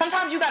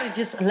 Sometimes you gotta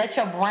just let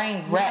your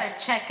brain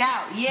rest. Check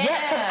out. Yeah.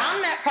 Yeah, because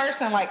I'm that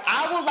person.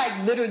 I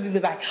will literally be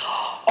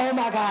oh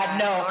my God,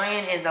 no.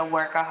 Lauren is a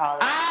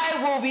workaholic.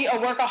 I will be a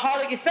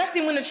workaholic,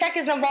 especially when the check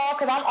is involved,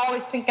 because I'm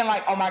always thinking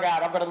oh my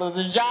God, I'm gonna lose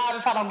this job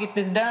if I don't get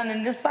this done.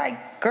 And it's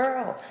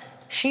girl,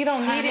 she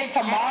don't need it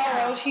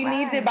tomorrow. She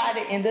needs it by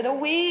the end of the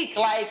week.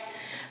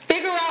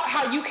 Figure out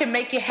how you can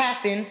make it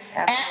happen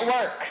at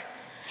work.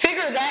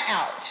 Figure that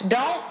out.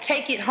 Don't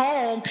take it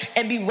home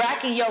and be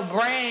racking your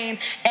brain,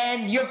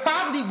 and you're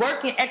probably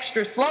working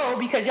extra slow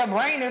because your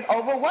brain is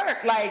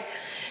overworked.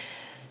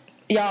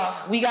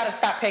 Y'all, we got to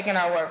stop taking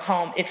our work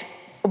home if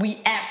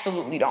we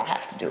absolutely don't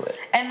have to do it.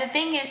 And the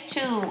thing is,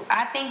 too,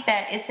 I think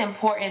that it's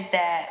important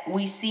that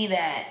we see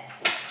that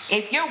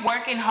if you're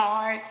working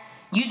hard,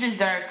 you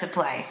deserve to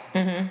play.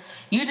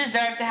 You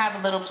deserve to have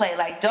a little play.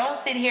 Don't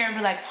sit here and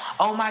be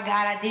oh my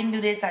God, I didn't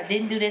do this, I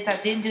didn't do this, I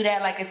didn't do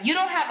that. If you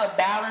don't have a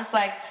balance,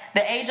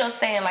 the age-old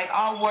saying,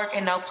 all work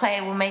and no play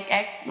will make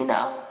X,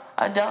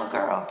 a dull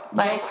girl.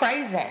 Go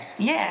crazy.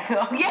 Yeah.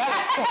 That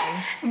was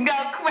funny.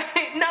 Go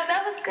crazy. No,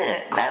 that was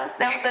good. That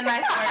was a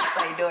nice word to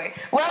play, Dori.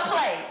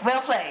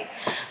 Well played.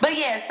 But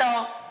yeah,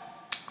 so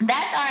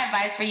that's our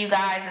advice for you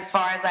guys, as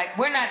far as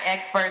we're not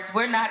experts.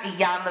 We're not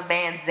Iyanla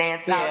Van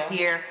Zants out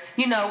here.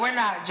 We're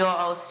not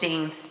Joel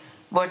Osteen's.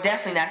 Well,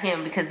 definitely not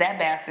him, because that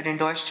bastard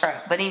endorsed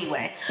Trump. But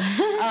anyway.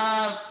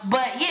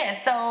 But yeah,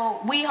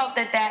 so we hope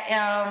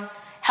that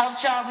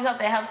helped y'all. We hope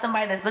that helps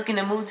somebody that's looking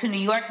to move to New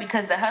York,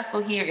 because the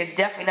hustle here is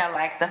definitely not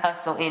like the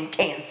hustle in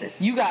Kansas.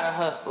 You gotta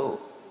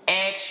hustle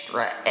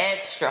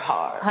extra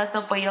hard.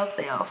 Hustle for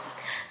yourself.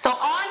 So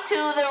on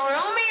to the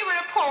roomie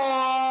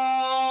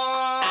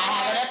report. I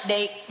have an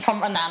update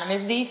from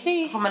Anonymous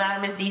DC.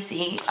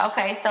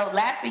 Okay, so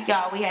last week,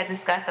 y'all, we had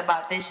discussed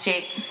about this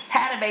chick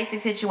had a basic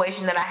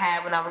situation that I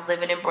had when I was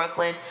living in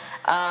Brooklyn.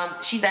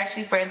 She's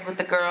actually friends with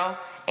the girl,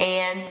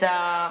 and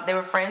they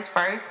were friends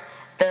first.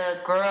 The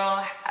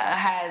girl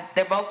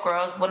they're both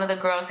girls. One of the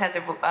girls has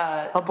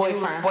a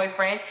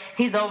boyfriend.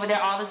 He's over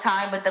there all the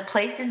time, but the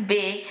place is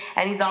big,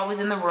 and he's always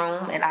in the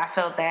room, and I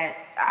felt that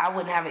I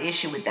wouldn't have an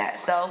issue with that.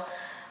 So,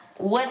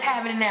 what's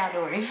happening now,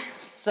 Dori?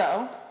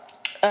 So,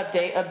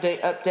 update.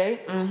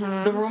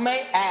 Mm-hmm. The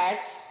roommate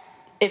asks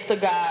if the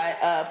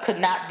guy could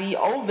not be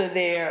over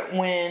there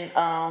when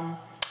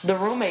the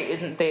roommate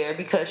isn't there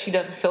because she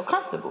doesn't feel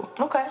comfortable.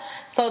 Okay.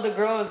 So the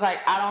girl is like,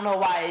 I don't know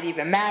why it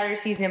even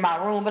matters. He's in my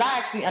room. But I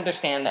actually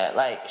understand that.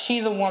 Like,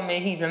 she's a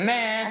woman. He's a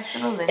man.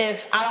 Absolutely.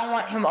 If I don't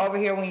want him over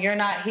here when you're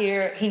not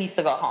here, he needs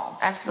to go home.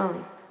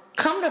 Absolutely.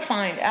 Come to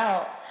find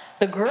out,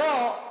 the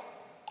girl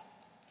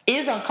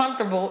is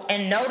uncomfortable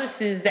and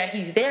notices that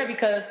he's there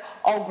because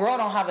girl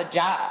don't have a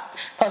job.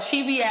 So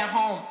she be at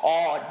home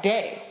all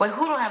day. Wait,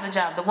 who don't have a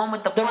job? The one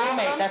with the problem?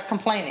 Roommate that's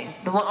complaining.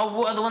 The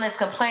one that's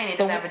complaining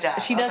doesn't have a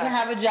job. She doesn't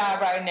have a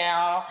job right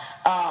now.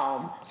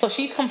 So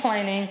she's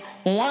complaining,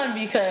 one,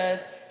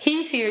 because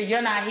he's here,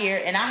 you're not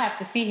here, and I have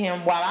to see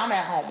him while I'm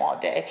at home all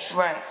day.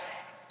 Right.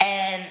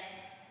 And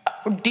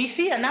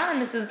DC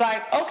Anonymous is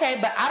like, okay,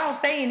 but I don't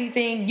say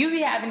anything. You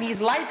be having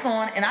these lights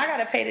on, and I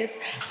gotta pay this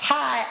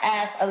high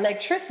ass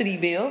electricity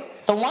bill.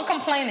 The one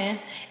complaining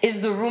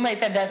is the roommate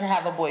that doesn't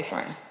have a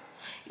boyfriend.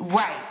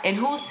 Right. And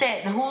who's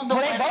the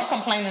one? They both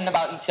complaining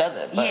about each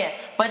other. But yeah,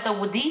 but the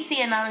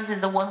DC Anonymous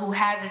is the one who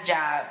has a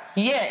job.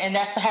 Yeah, and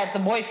has the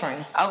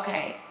boyfriend.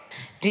 Okay.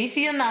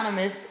 DC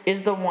Anonymous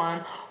is the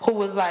one who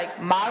was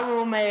like, my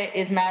roommate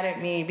is mad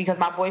at me because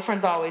my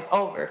boyfriend's always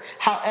over.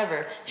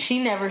 However,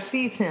 she never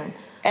sees him.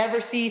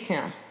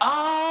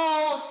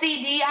 Oh,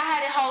 CD, I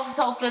had it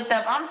so flipped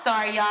up. I'm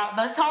sorry, y'all.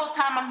 This whole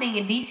time I'm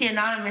thinking DC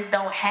Anonymous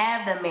don't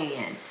have the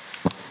man.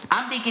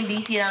 I'm thinking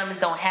DC Anonymous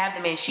don't have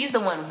the man. She's the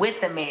one with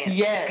the man.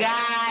 Yes.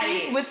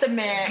 She's with the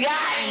man.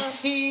 And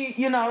she,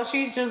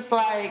 she's just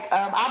like,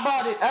 I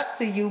brought it up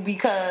to you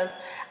because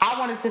I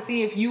wanted to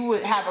see if you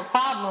would have a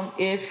problem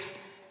if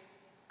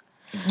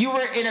you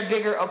were in a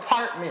bigger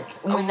apartment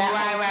when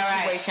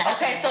that situation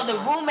happened. Okay, so the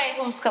roommate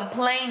who's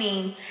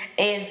complaining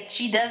is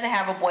she doesn't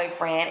have a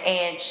boyfriend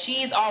and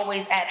she's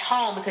always at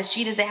home because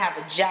she doesn't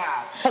have a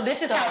job. So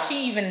this is how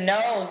she even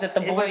knows that the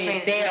boy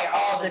is there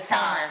all the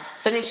time.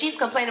 So then she's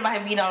complaining about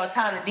him being all the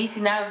time. And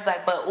DC now was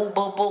like, but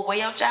boo, where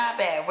your job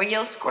at? Where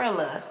your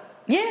Skrilla?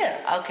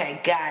 Yeah.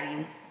 Okay, got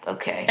him.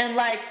 Okay. And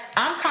like,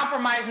 I'm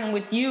compromising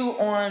with you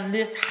on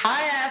this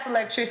high ass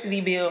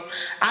electricity bill.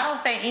 I don't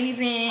say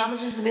anything. How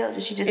much is the bill?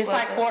 Did she just? It's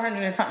like $400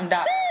 and something.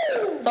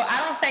 So I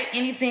don't say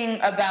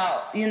anything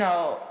about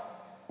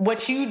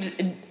what you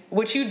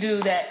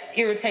do that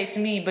irritates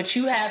me, but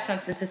you have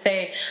something to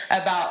say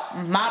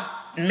about my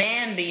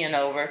man being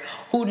over,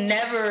 who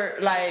never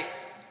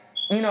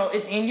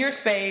is in your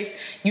space.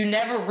 You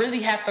never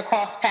really have to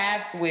cross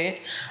paths with.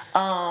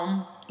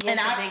 It's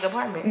a big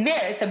apartment.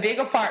 Yeah, it's a big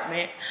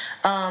apartment.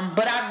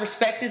 But I've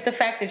respected the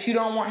fact that you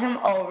don't want him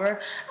over.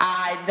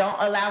 I don't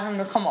allow him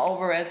to come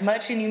over as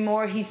much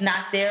anymore. He's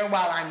not there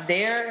while I'm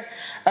there,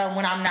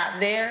 when I'm not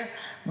there.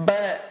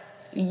 But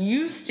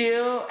you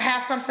still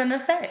have something to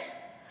say.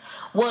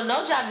 Well,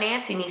 No Job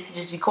Nancy needs to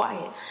just be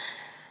quiet.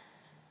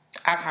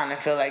 I kind of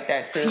feel like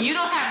that too. You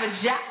don't have a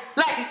job.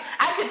 Like,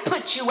 I could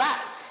put you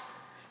out.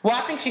 Well,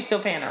 I think she's still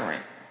paying her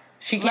rent.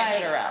 She can't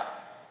get her out.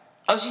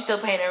 Oh, she's still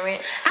paying her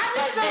rent? I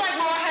just feel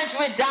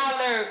like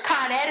 $400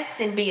 Con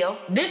Edison bill.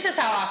 This is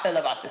how I feel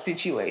about the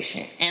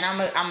situation. And I'm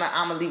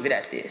gonna leave it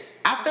at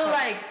this. I feel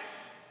like,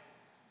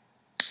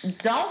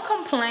 don't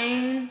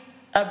complain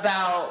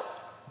about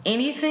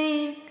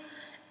anything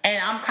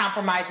and I'm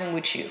compromising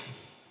with you.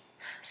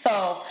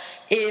 So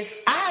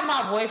if I have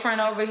my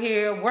boyfriend over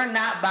here, we're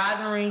not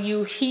bothering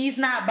you, he's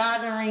not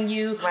bothering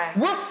you, right.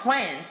 We're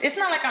friends. It's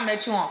not like I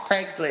met you on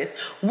Craigslist.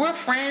 We're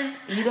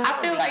friends. I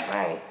feel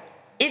like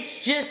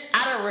it's just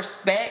out of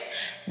respect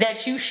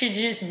that you should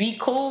just be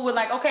cool with,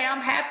 like, okay,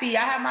 I'm happy.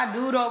 I have my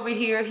dude over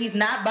here. He's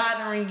not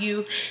bothering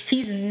you.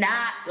 He's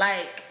not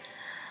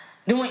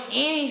doing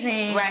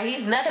anything. Right.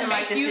 He's nothing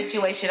like the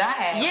situation I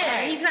have. Yeah,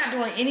 right. He's not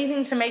doing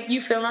anything to make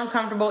you feel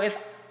uncomfortable. If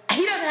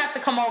he doesn't have to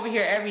come over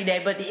here every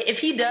day, but if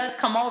he does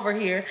come over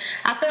here,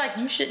 I feel like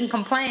you shouldn't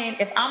complain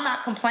if I'm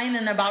not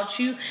complaining about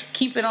you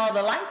keeping all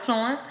the lights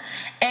on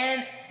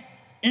and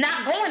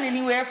not going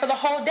anywhere for the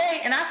whole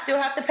day, and I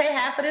still have to pay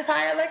half of this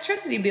high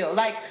electricity bill.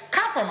 Like,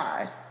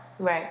 compromise.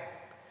 Right.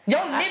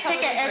 Don't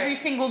nitpick at every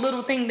single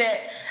little thing that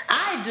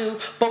I do,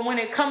 but when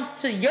it comes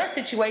to your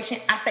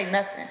situation, I say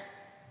nothing.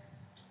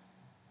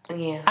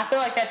 Yeah. I feel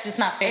like that's just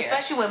not fair.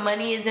 Especially when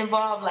money is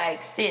involved,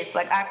 like, sis,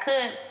 like, I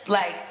could,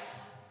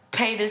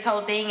 pay this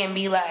whole thing and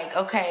be like,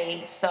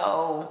 okay,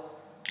 so...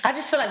 I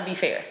just feel like be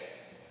fair.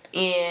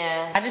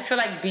 Yeah. I just feel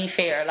like be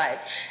fair. Like,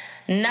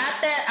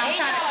 not that I'm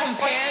trying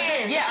to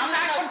compare. Yeah, I'm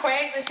not no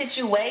Craigslist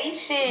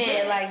situation.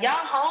 Yeah. Like, y'all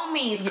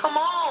homies, come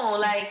on.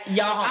 Like,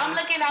 y'all homies. I'm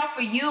looking out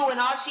for you, and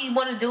all she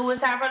want to do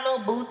is have her little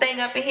boo thing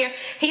up in here.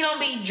 He don't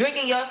be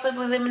drinking your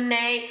Simply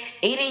Lemonade,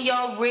 eating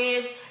your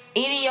ribs,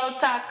 eating your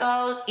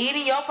tacos,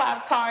 eating your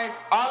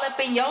Pop-Tarts, all up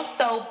in your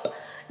soap.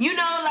 You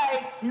know,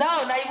 like,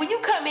 no, like, when you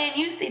come in,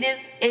 you see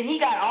this, and he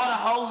got all the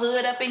whole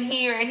hood up in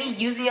here, and he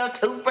using your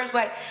toothbrush,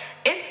 like,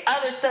 it's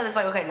other stuff that's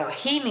like, okay, no,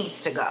 he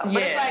needs to go. Yeah.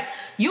 But it's like,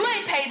 you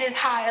ain't paid this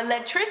high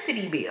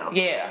electricity bill.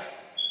 Yeah.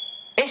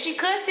 And she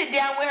could sit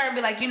down with her and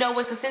be like, you know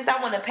what, so since I'm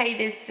going to pay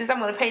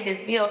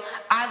this bill,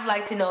 I'd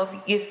like to know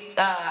if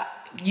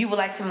you would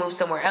like to move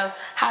somewhere else.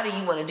 How do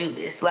you want to do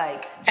this?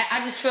 Like, I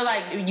just feel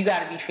like you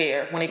got to be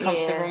fair when it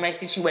comes to roommate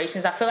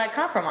situations. I feel like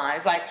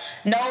compromise. Like,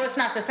 no, it's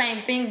not the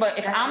same thing, but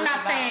if I'm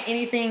not saying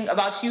anything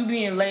about you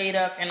being laid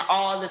up and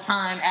all the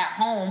time at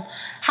home,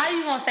 how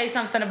you going to say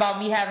something about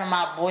me having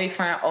my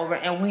boyfriend over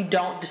and we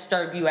don't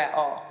disturb you at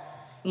all?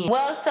 Yeah.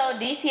 Well, so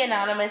DC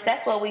Anonymous,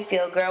 that's what we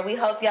feel, girl. We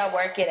hope y'all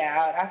work it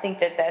out. I think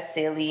that's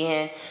silly,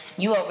 and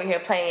you over here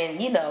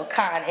playing, you know,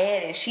 Con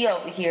Ed, and she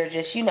over here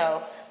just, you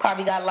know,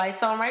 probably got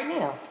lights on right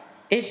now.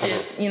 It's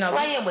just, you know,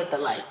 playing with the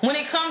lights. When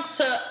it comes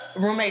to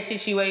roommate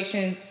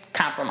situation,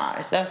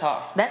 compromise. That's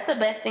all. That's the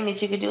best thing that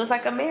you could do. It's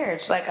like a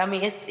marriage. Like, I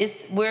mean,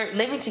 it's we're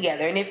living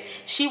together, and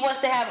if she wants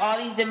to have all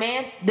these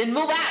demands, then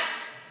move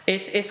out.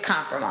 It's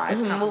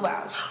compromise. Mm-hmm. Move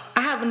out.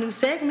 I have a new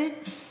segment.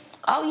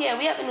 Oh yeah,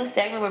 we have a new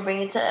segment we're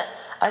bringing to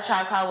A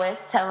Tribe Called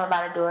West. Tell them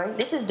about it, Dori.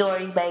 This is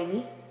Dori's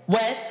baby.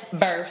 West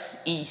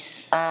versus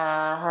East.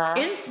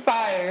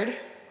 Inspired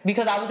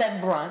because I was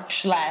at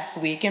brunch last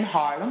week in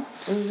Harlem.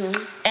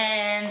 Mm-hmm.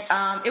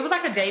 And it was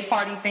like a day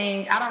party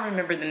thing. I don't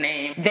remember the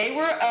name. They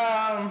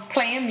were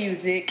playing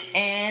music.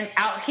 And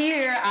out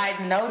here, I've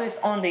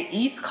noticed on the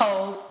East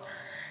Coast,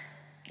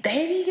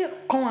 they be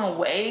going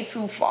way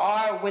too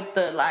far with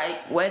the,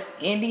 like, West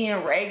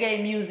Indian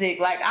reggae music.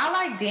 Like, I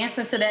like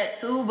dancing to that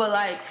too, but,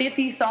 like,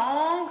 50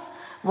 songs?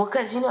 Well,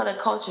 because, you know, the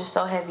culture's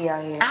so heavy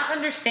out here. I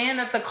understand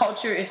that the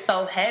culture is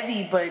so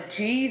heavy, but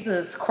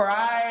Jesus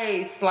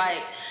Christ,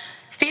 like,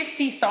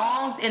 50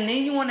 songs, and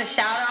then you want to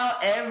shout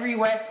out every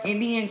West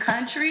Indian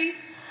country?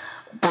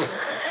 Dori,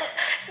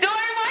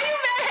 why you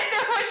mad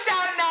that we're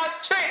shouting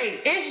out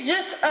Trinity? It's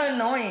just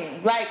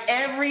annoying. Like,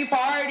 every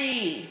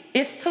party,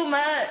 it's too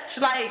much.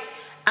 Like,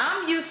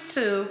 I'm used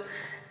to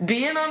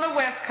being on the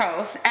West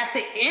Coast at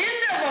the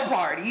end of a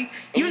party,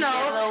 you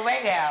know, a little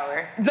reggae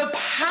hour. The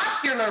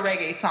popular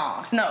reggae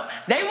songs. No,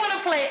 they want to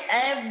play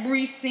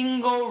every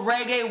single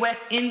reggae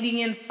West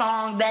Indian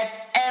song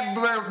that's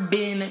ever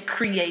been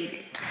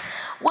created.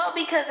 Well,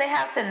 because they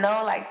have to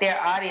know, like, their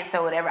audience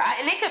or whatever.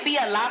 And it could be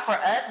a lot for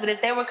us, but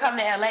if they were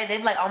coming to LA, they'd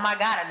be like, oh my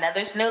God,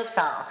 another Snoop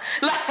song.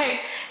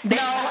 Like, no,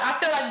 I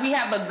feel like we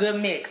have a good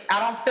mix.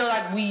 I don't feel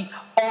like we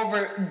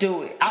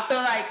overdo it. I feel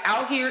like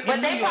out here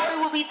but they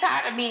probably would be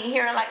tired of me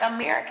hearing, like,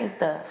 American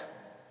stuff.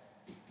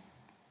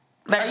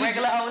 Like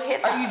regular old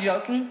hip-hop. Are you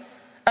joking?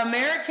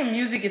 American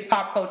music is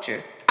pop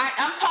culture.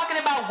 I'm talking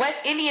about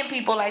West Indian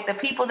people, like the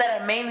people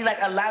that are mainly, like,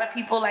 a lot of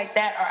people like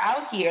that are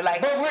out here.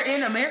 Like, but we're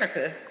in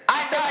America.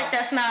 I feel like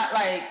that's not,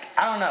 like,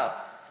 I don't know.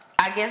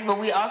 I guess, but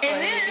we also in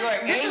New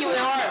York.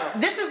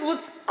 This is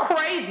what's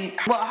crazy.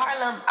 Well,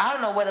 Harlem, I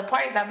don't know where the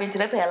parties I've been to,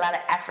 they play a lot of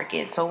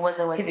African, so it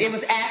wasn't West Indian. It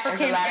was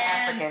African,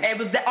 and it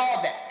was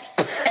all that.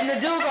 And the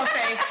dude gonna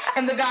say,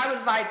 and the guy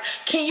was like,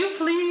 can you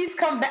please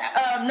come back?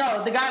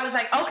 No, the guy was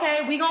like,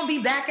 okay, we gonna be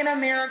back in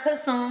America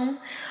soon.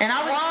 And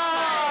I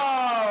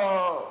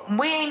was whoa,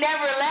 we ain't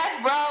never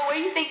left, bro. Where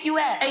you think you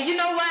at? And you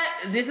know what?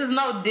 This is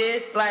no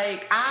diss.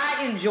 Like,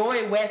 I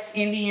enjoy West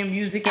Indian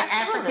music and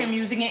African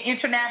music and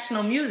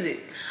international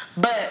music.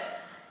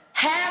 But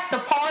half the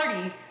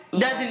party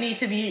doesn't need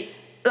to be,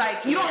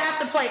 like, you don't have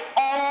to play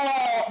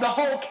the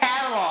whole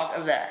catalog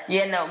of that.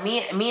 Yeah, no,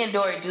 me and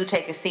Dori do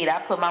take a seat. I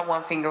put my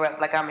one finger up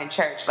like I'm in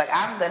church. Like,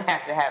 I'm going to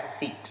have a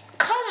seat.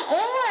 Come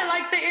on,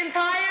 like, the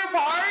entire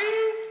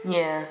party?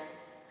 Yeah.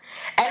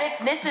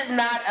 And this is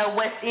not a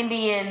West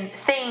Indian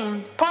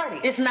themed party.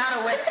 It's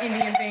not a West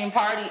Indian themed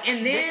party. And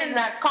then this is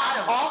not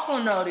carnival. I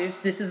also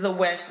noticed this is a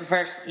West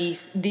versus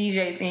East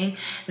DJ thing.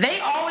 They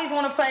always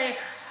want to play.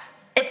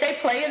 If they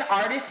play an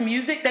artist's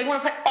music, they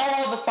want to play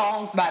all the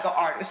songs by the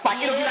artist.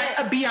 Like, it'll be like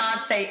a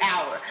Beyonce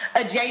hour,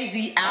 a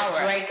Jay-Z hour,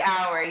 a Drake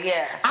hour,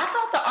 yeah. I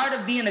thought the art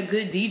of being a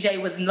good DJ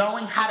was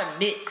knowing how to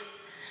mix.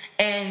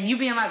 And you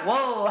being like,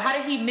 whoa, how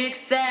did he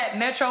mix that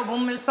Metro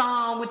Boomin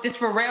song with this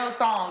Pharrell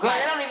song? Girl,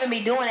 they don't even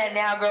be doing that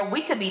now, girl.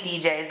 We could be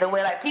DJs. The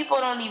way, like, people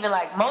don't even,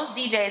 like, most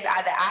DJs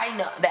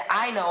that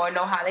I know or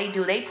know how they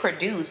do, they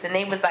produce. And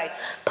they was, like,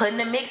 putting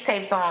the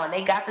mixtapes on.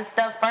 They got the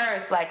stuff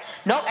first. Like,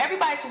 no,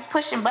 everybody's just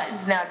pushing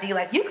buttons now, D.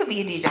 Like, you could be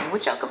a DJ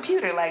with your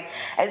computer. Like,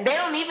 they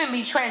don't even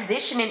be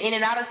transitioning in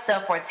and out of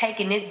stuff or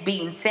taking this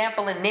beat and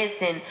sampling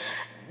this and...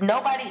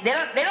 Nobody, they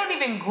don't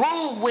even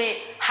groove with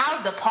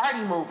how's the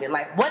party moving,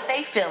 like what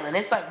they feeling.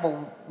 It's like,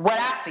 well, what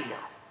I feel.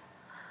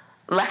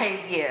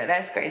 Like, yeah,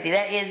 that's crazy.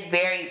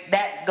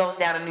 That goes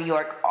down in New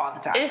York all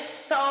the time. It's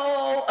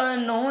so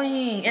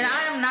annoying. And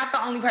I am not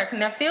the only person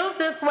that feels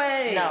this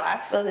way. No, I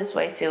feel this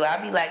way too.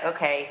 I'll be like,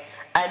 okay,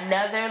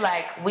 another,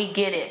 like, we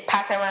get it.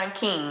 Pataran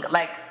King,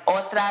 like,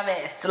 otra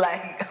vez.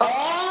 Like,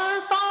 all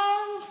the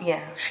songs?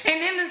 Yeah.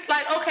 And then it's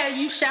like, okay,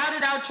 you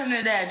shouted out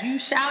Trinidad. You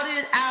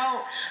shouted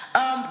out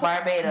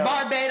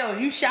Barbados.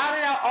 You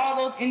shouted out all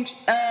those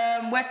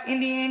West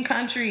Indian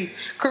countries,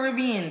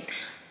 Caribbean.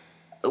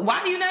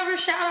 Why do you never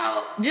shout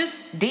out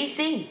just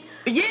DC?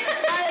 Yeah,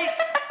 like,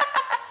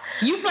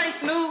 you play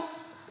Snoop,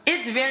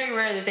 it's very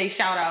rare that they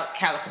shout out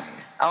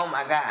California. Oh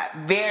my God.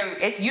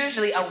 It's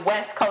usually a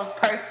West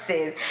Coast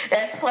person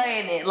that's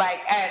playing it. Like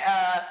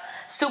at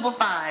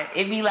Superfine,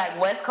 it'd be like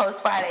West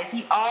Coast Fridays.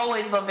 He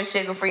always bumping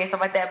Sugar Free and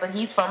stuff like that, but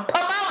he's from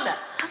Pomona.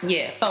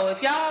 Yeah, so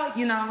if y'all,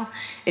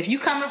 if you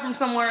coming from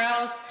somewhere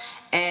else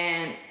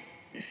and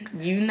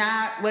you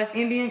not West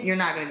Indian, you're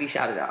not gonna be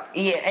shouted out.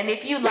 Yeah, and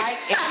if you like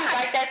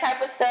that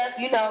type of stuff,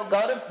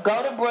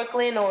 go to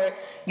Brooklyn, or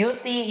you'll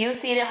see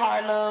it in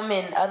Harlem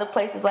and other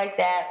places like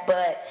that.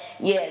 But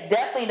yeah,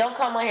 definitely don't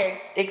come on here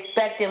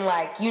expecting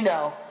like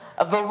a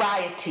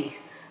variety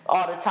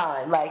all the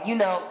time. Like you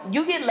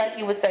get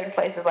lucky with certain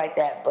places like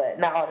that, but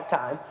not all the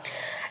time.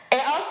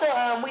 And also,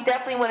 we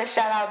definitely want to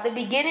shout out the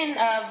beginning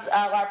of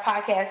our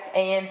podcast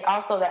and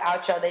also the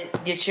outro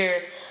that you're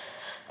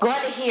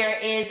going to hear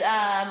is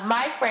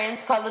my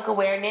friends, Public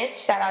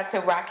Awareness. Shout out to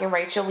Rock and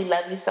Rachel. We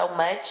love you so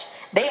much.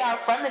 They are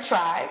from the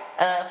tribe,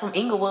 from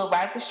Inglewood,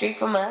 right up the street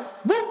from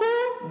us.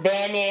 Woo-hoo.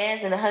 Van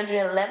Ness and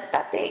 111th,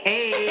 I think.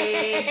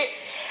 Hey.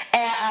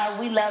 And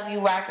we love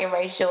you, Rock and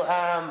Rachel.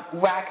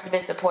 Rock's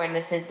been supporting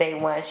us since day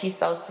one. She's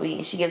so sweet,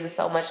 and she gives us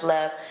so much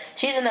love.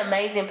 She's an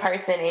amazing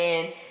person,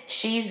 and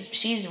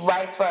she's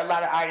writes for a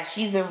lot of artists.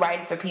 She's been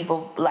writing for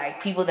people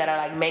that are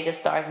like mega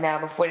stars now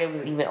before they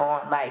was even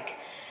on. Like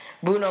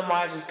Bruno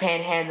Mars was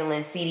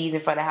panhandling CDs in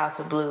front of House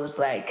of Blues.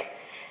 That's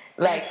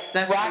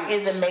Rock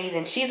huge. Is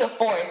amazing. She's a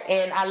force,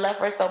 and I love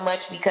her so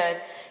much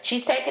because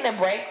she's taking a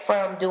break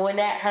from doing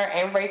that, her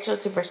and Rachel,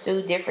 to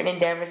pursue different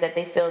endeavors that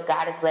they feel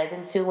God has led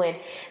them to, and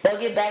they'll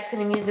get back to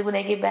the music when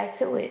they get back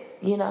to it,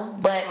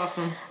 But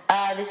awesome.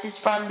 This is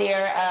from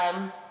their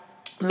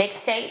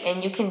mixtape,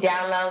 and you can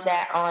download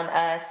that on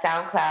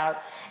SoundCloud.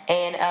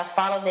 And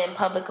follow them,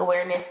 Public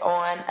Awareness,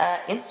 on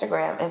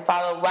Instagram. And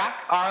follow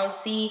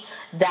rock.queen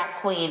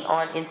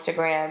on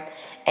Instagram.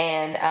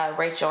 And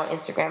Rachel on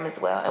Instagram as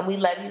well. And we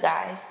love you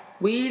guys.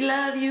 We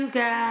love you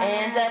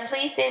guys. And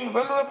please send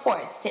rumor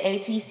reports to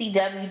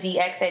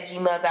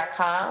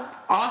atcwdx@gmail.com.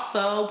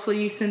 Also,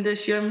 please send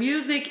us your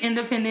music,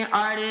 independent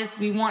artists.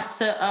 We want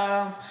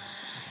to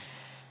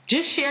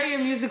just share your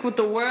music with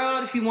the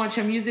world. If you want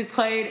your music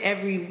played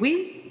every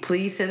week,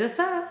 please hit us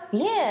up.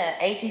 Yeah,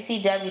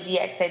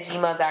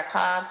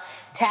 atcwdx@gmail.com.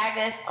 Tag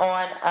us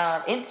on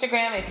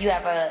Instagram if you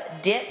have a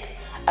dip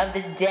of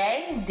the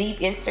day, deep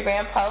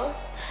Instagram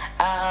post.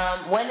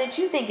 One that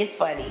you think is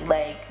funny.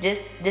 Like,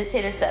 just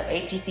hit us up,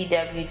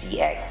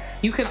 ATCWDX.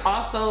 You can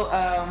also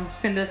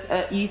send us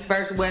a East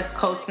versus West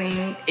Coast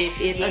thing if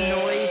it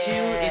annoys you,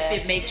 if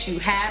it makes you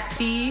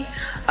happy.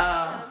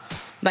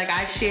 Like,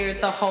 I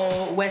shared the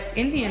whole West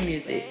Indian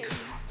music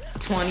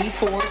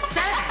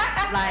 24/7.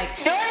 Like,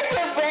 Dori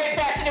feels very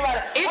passionate about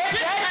it.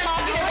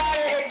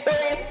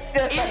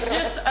 It's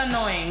just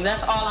annoying.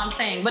 That's all I'm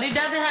saying. But it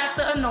doesn't have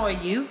to annoy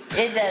you.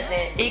 It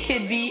doesn't. It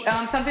could be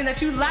something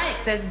that you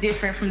like that's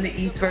different from the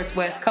East versus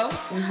West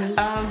Coast.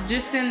 Mm-hmm.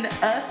 Just send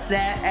us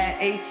that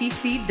at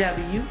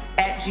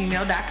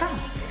atcw@gmail.com.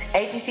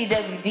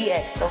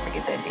 ATCWDX. Don't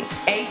forget that D.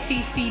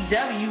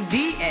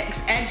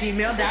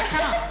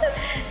 ATCWDX@gmail.com.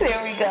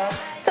 There we go.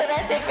 So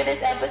that's it for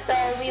this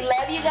episode. We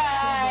love you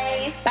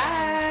guys.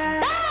 Bye.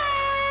 Bye.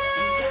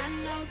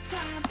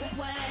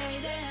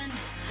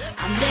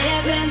 I'm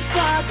living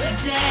for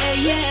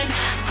today and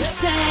I'm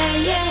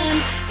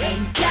saying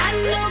ain't got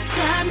no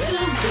time to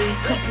be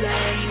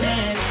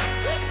complaining.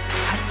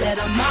 I said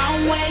I'm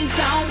always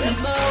on the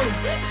move.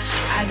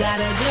 I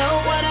gotta do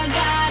what I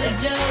gotta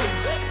do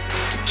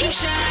to keep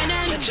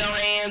shining. Put your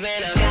hands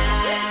in the sky.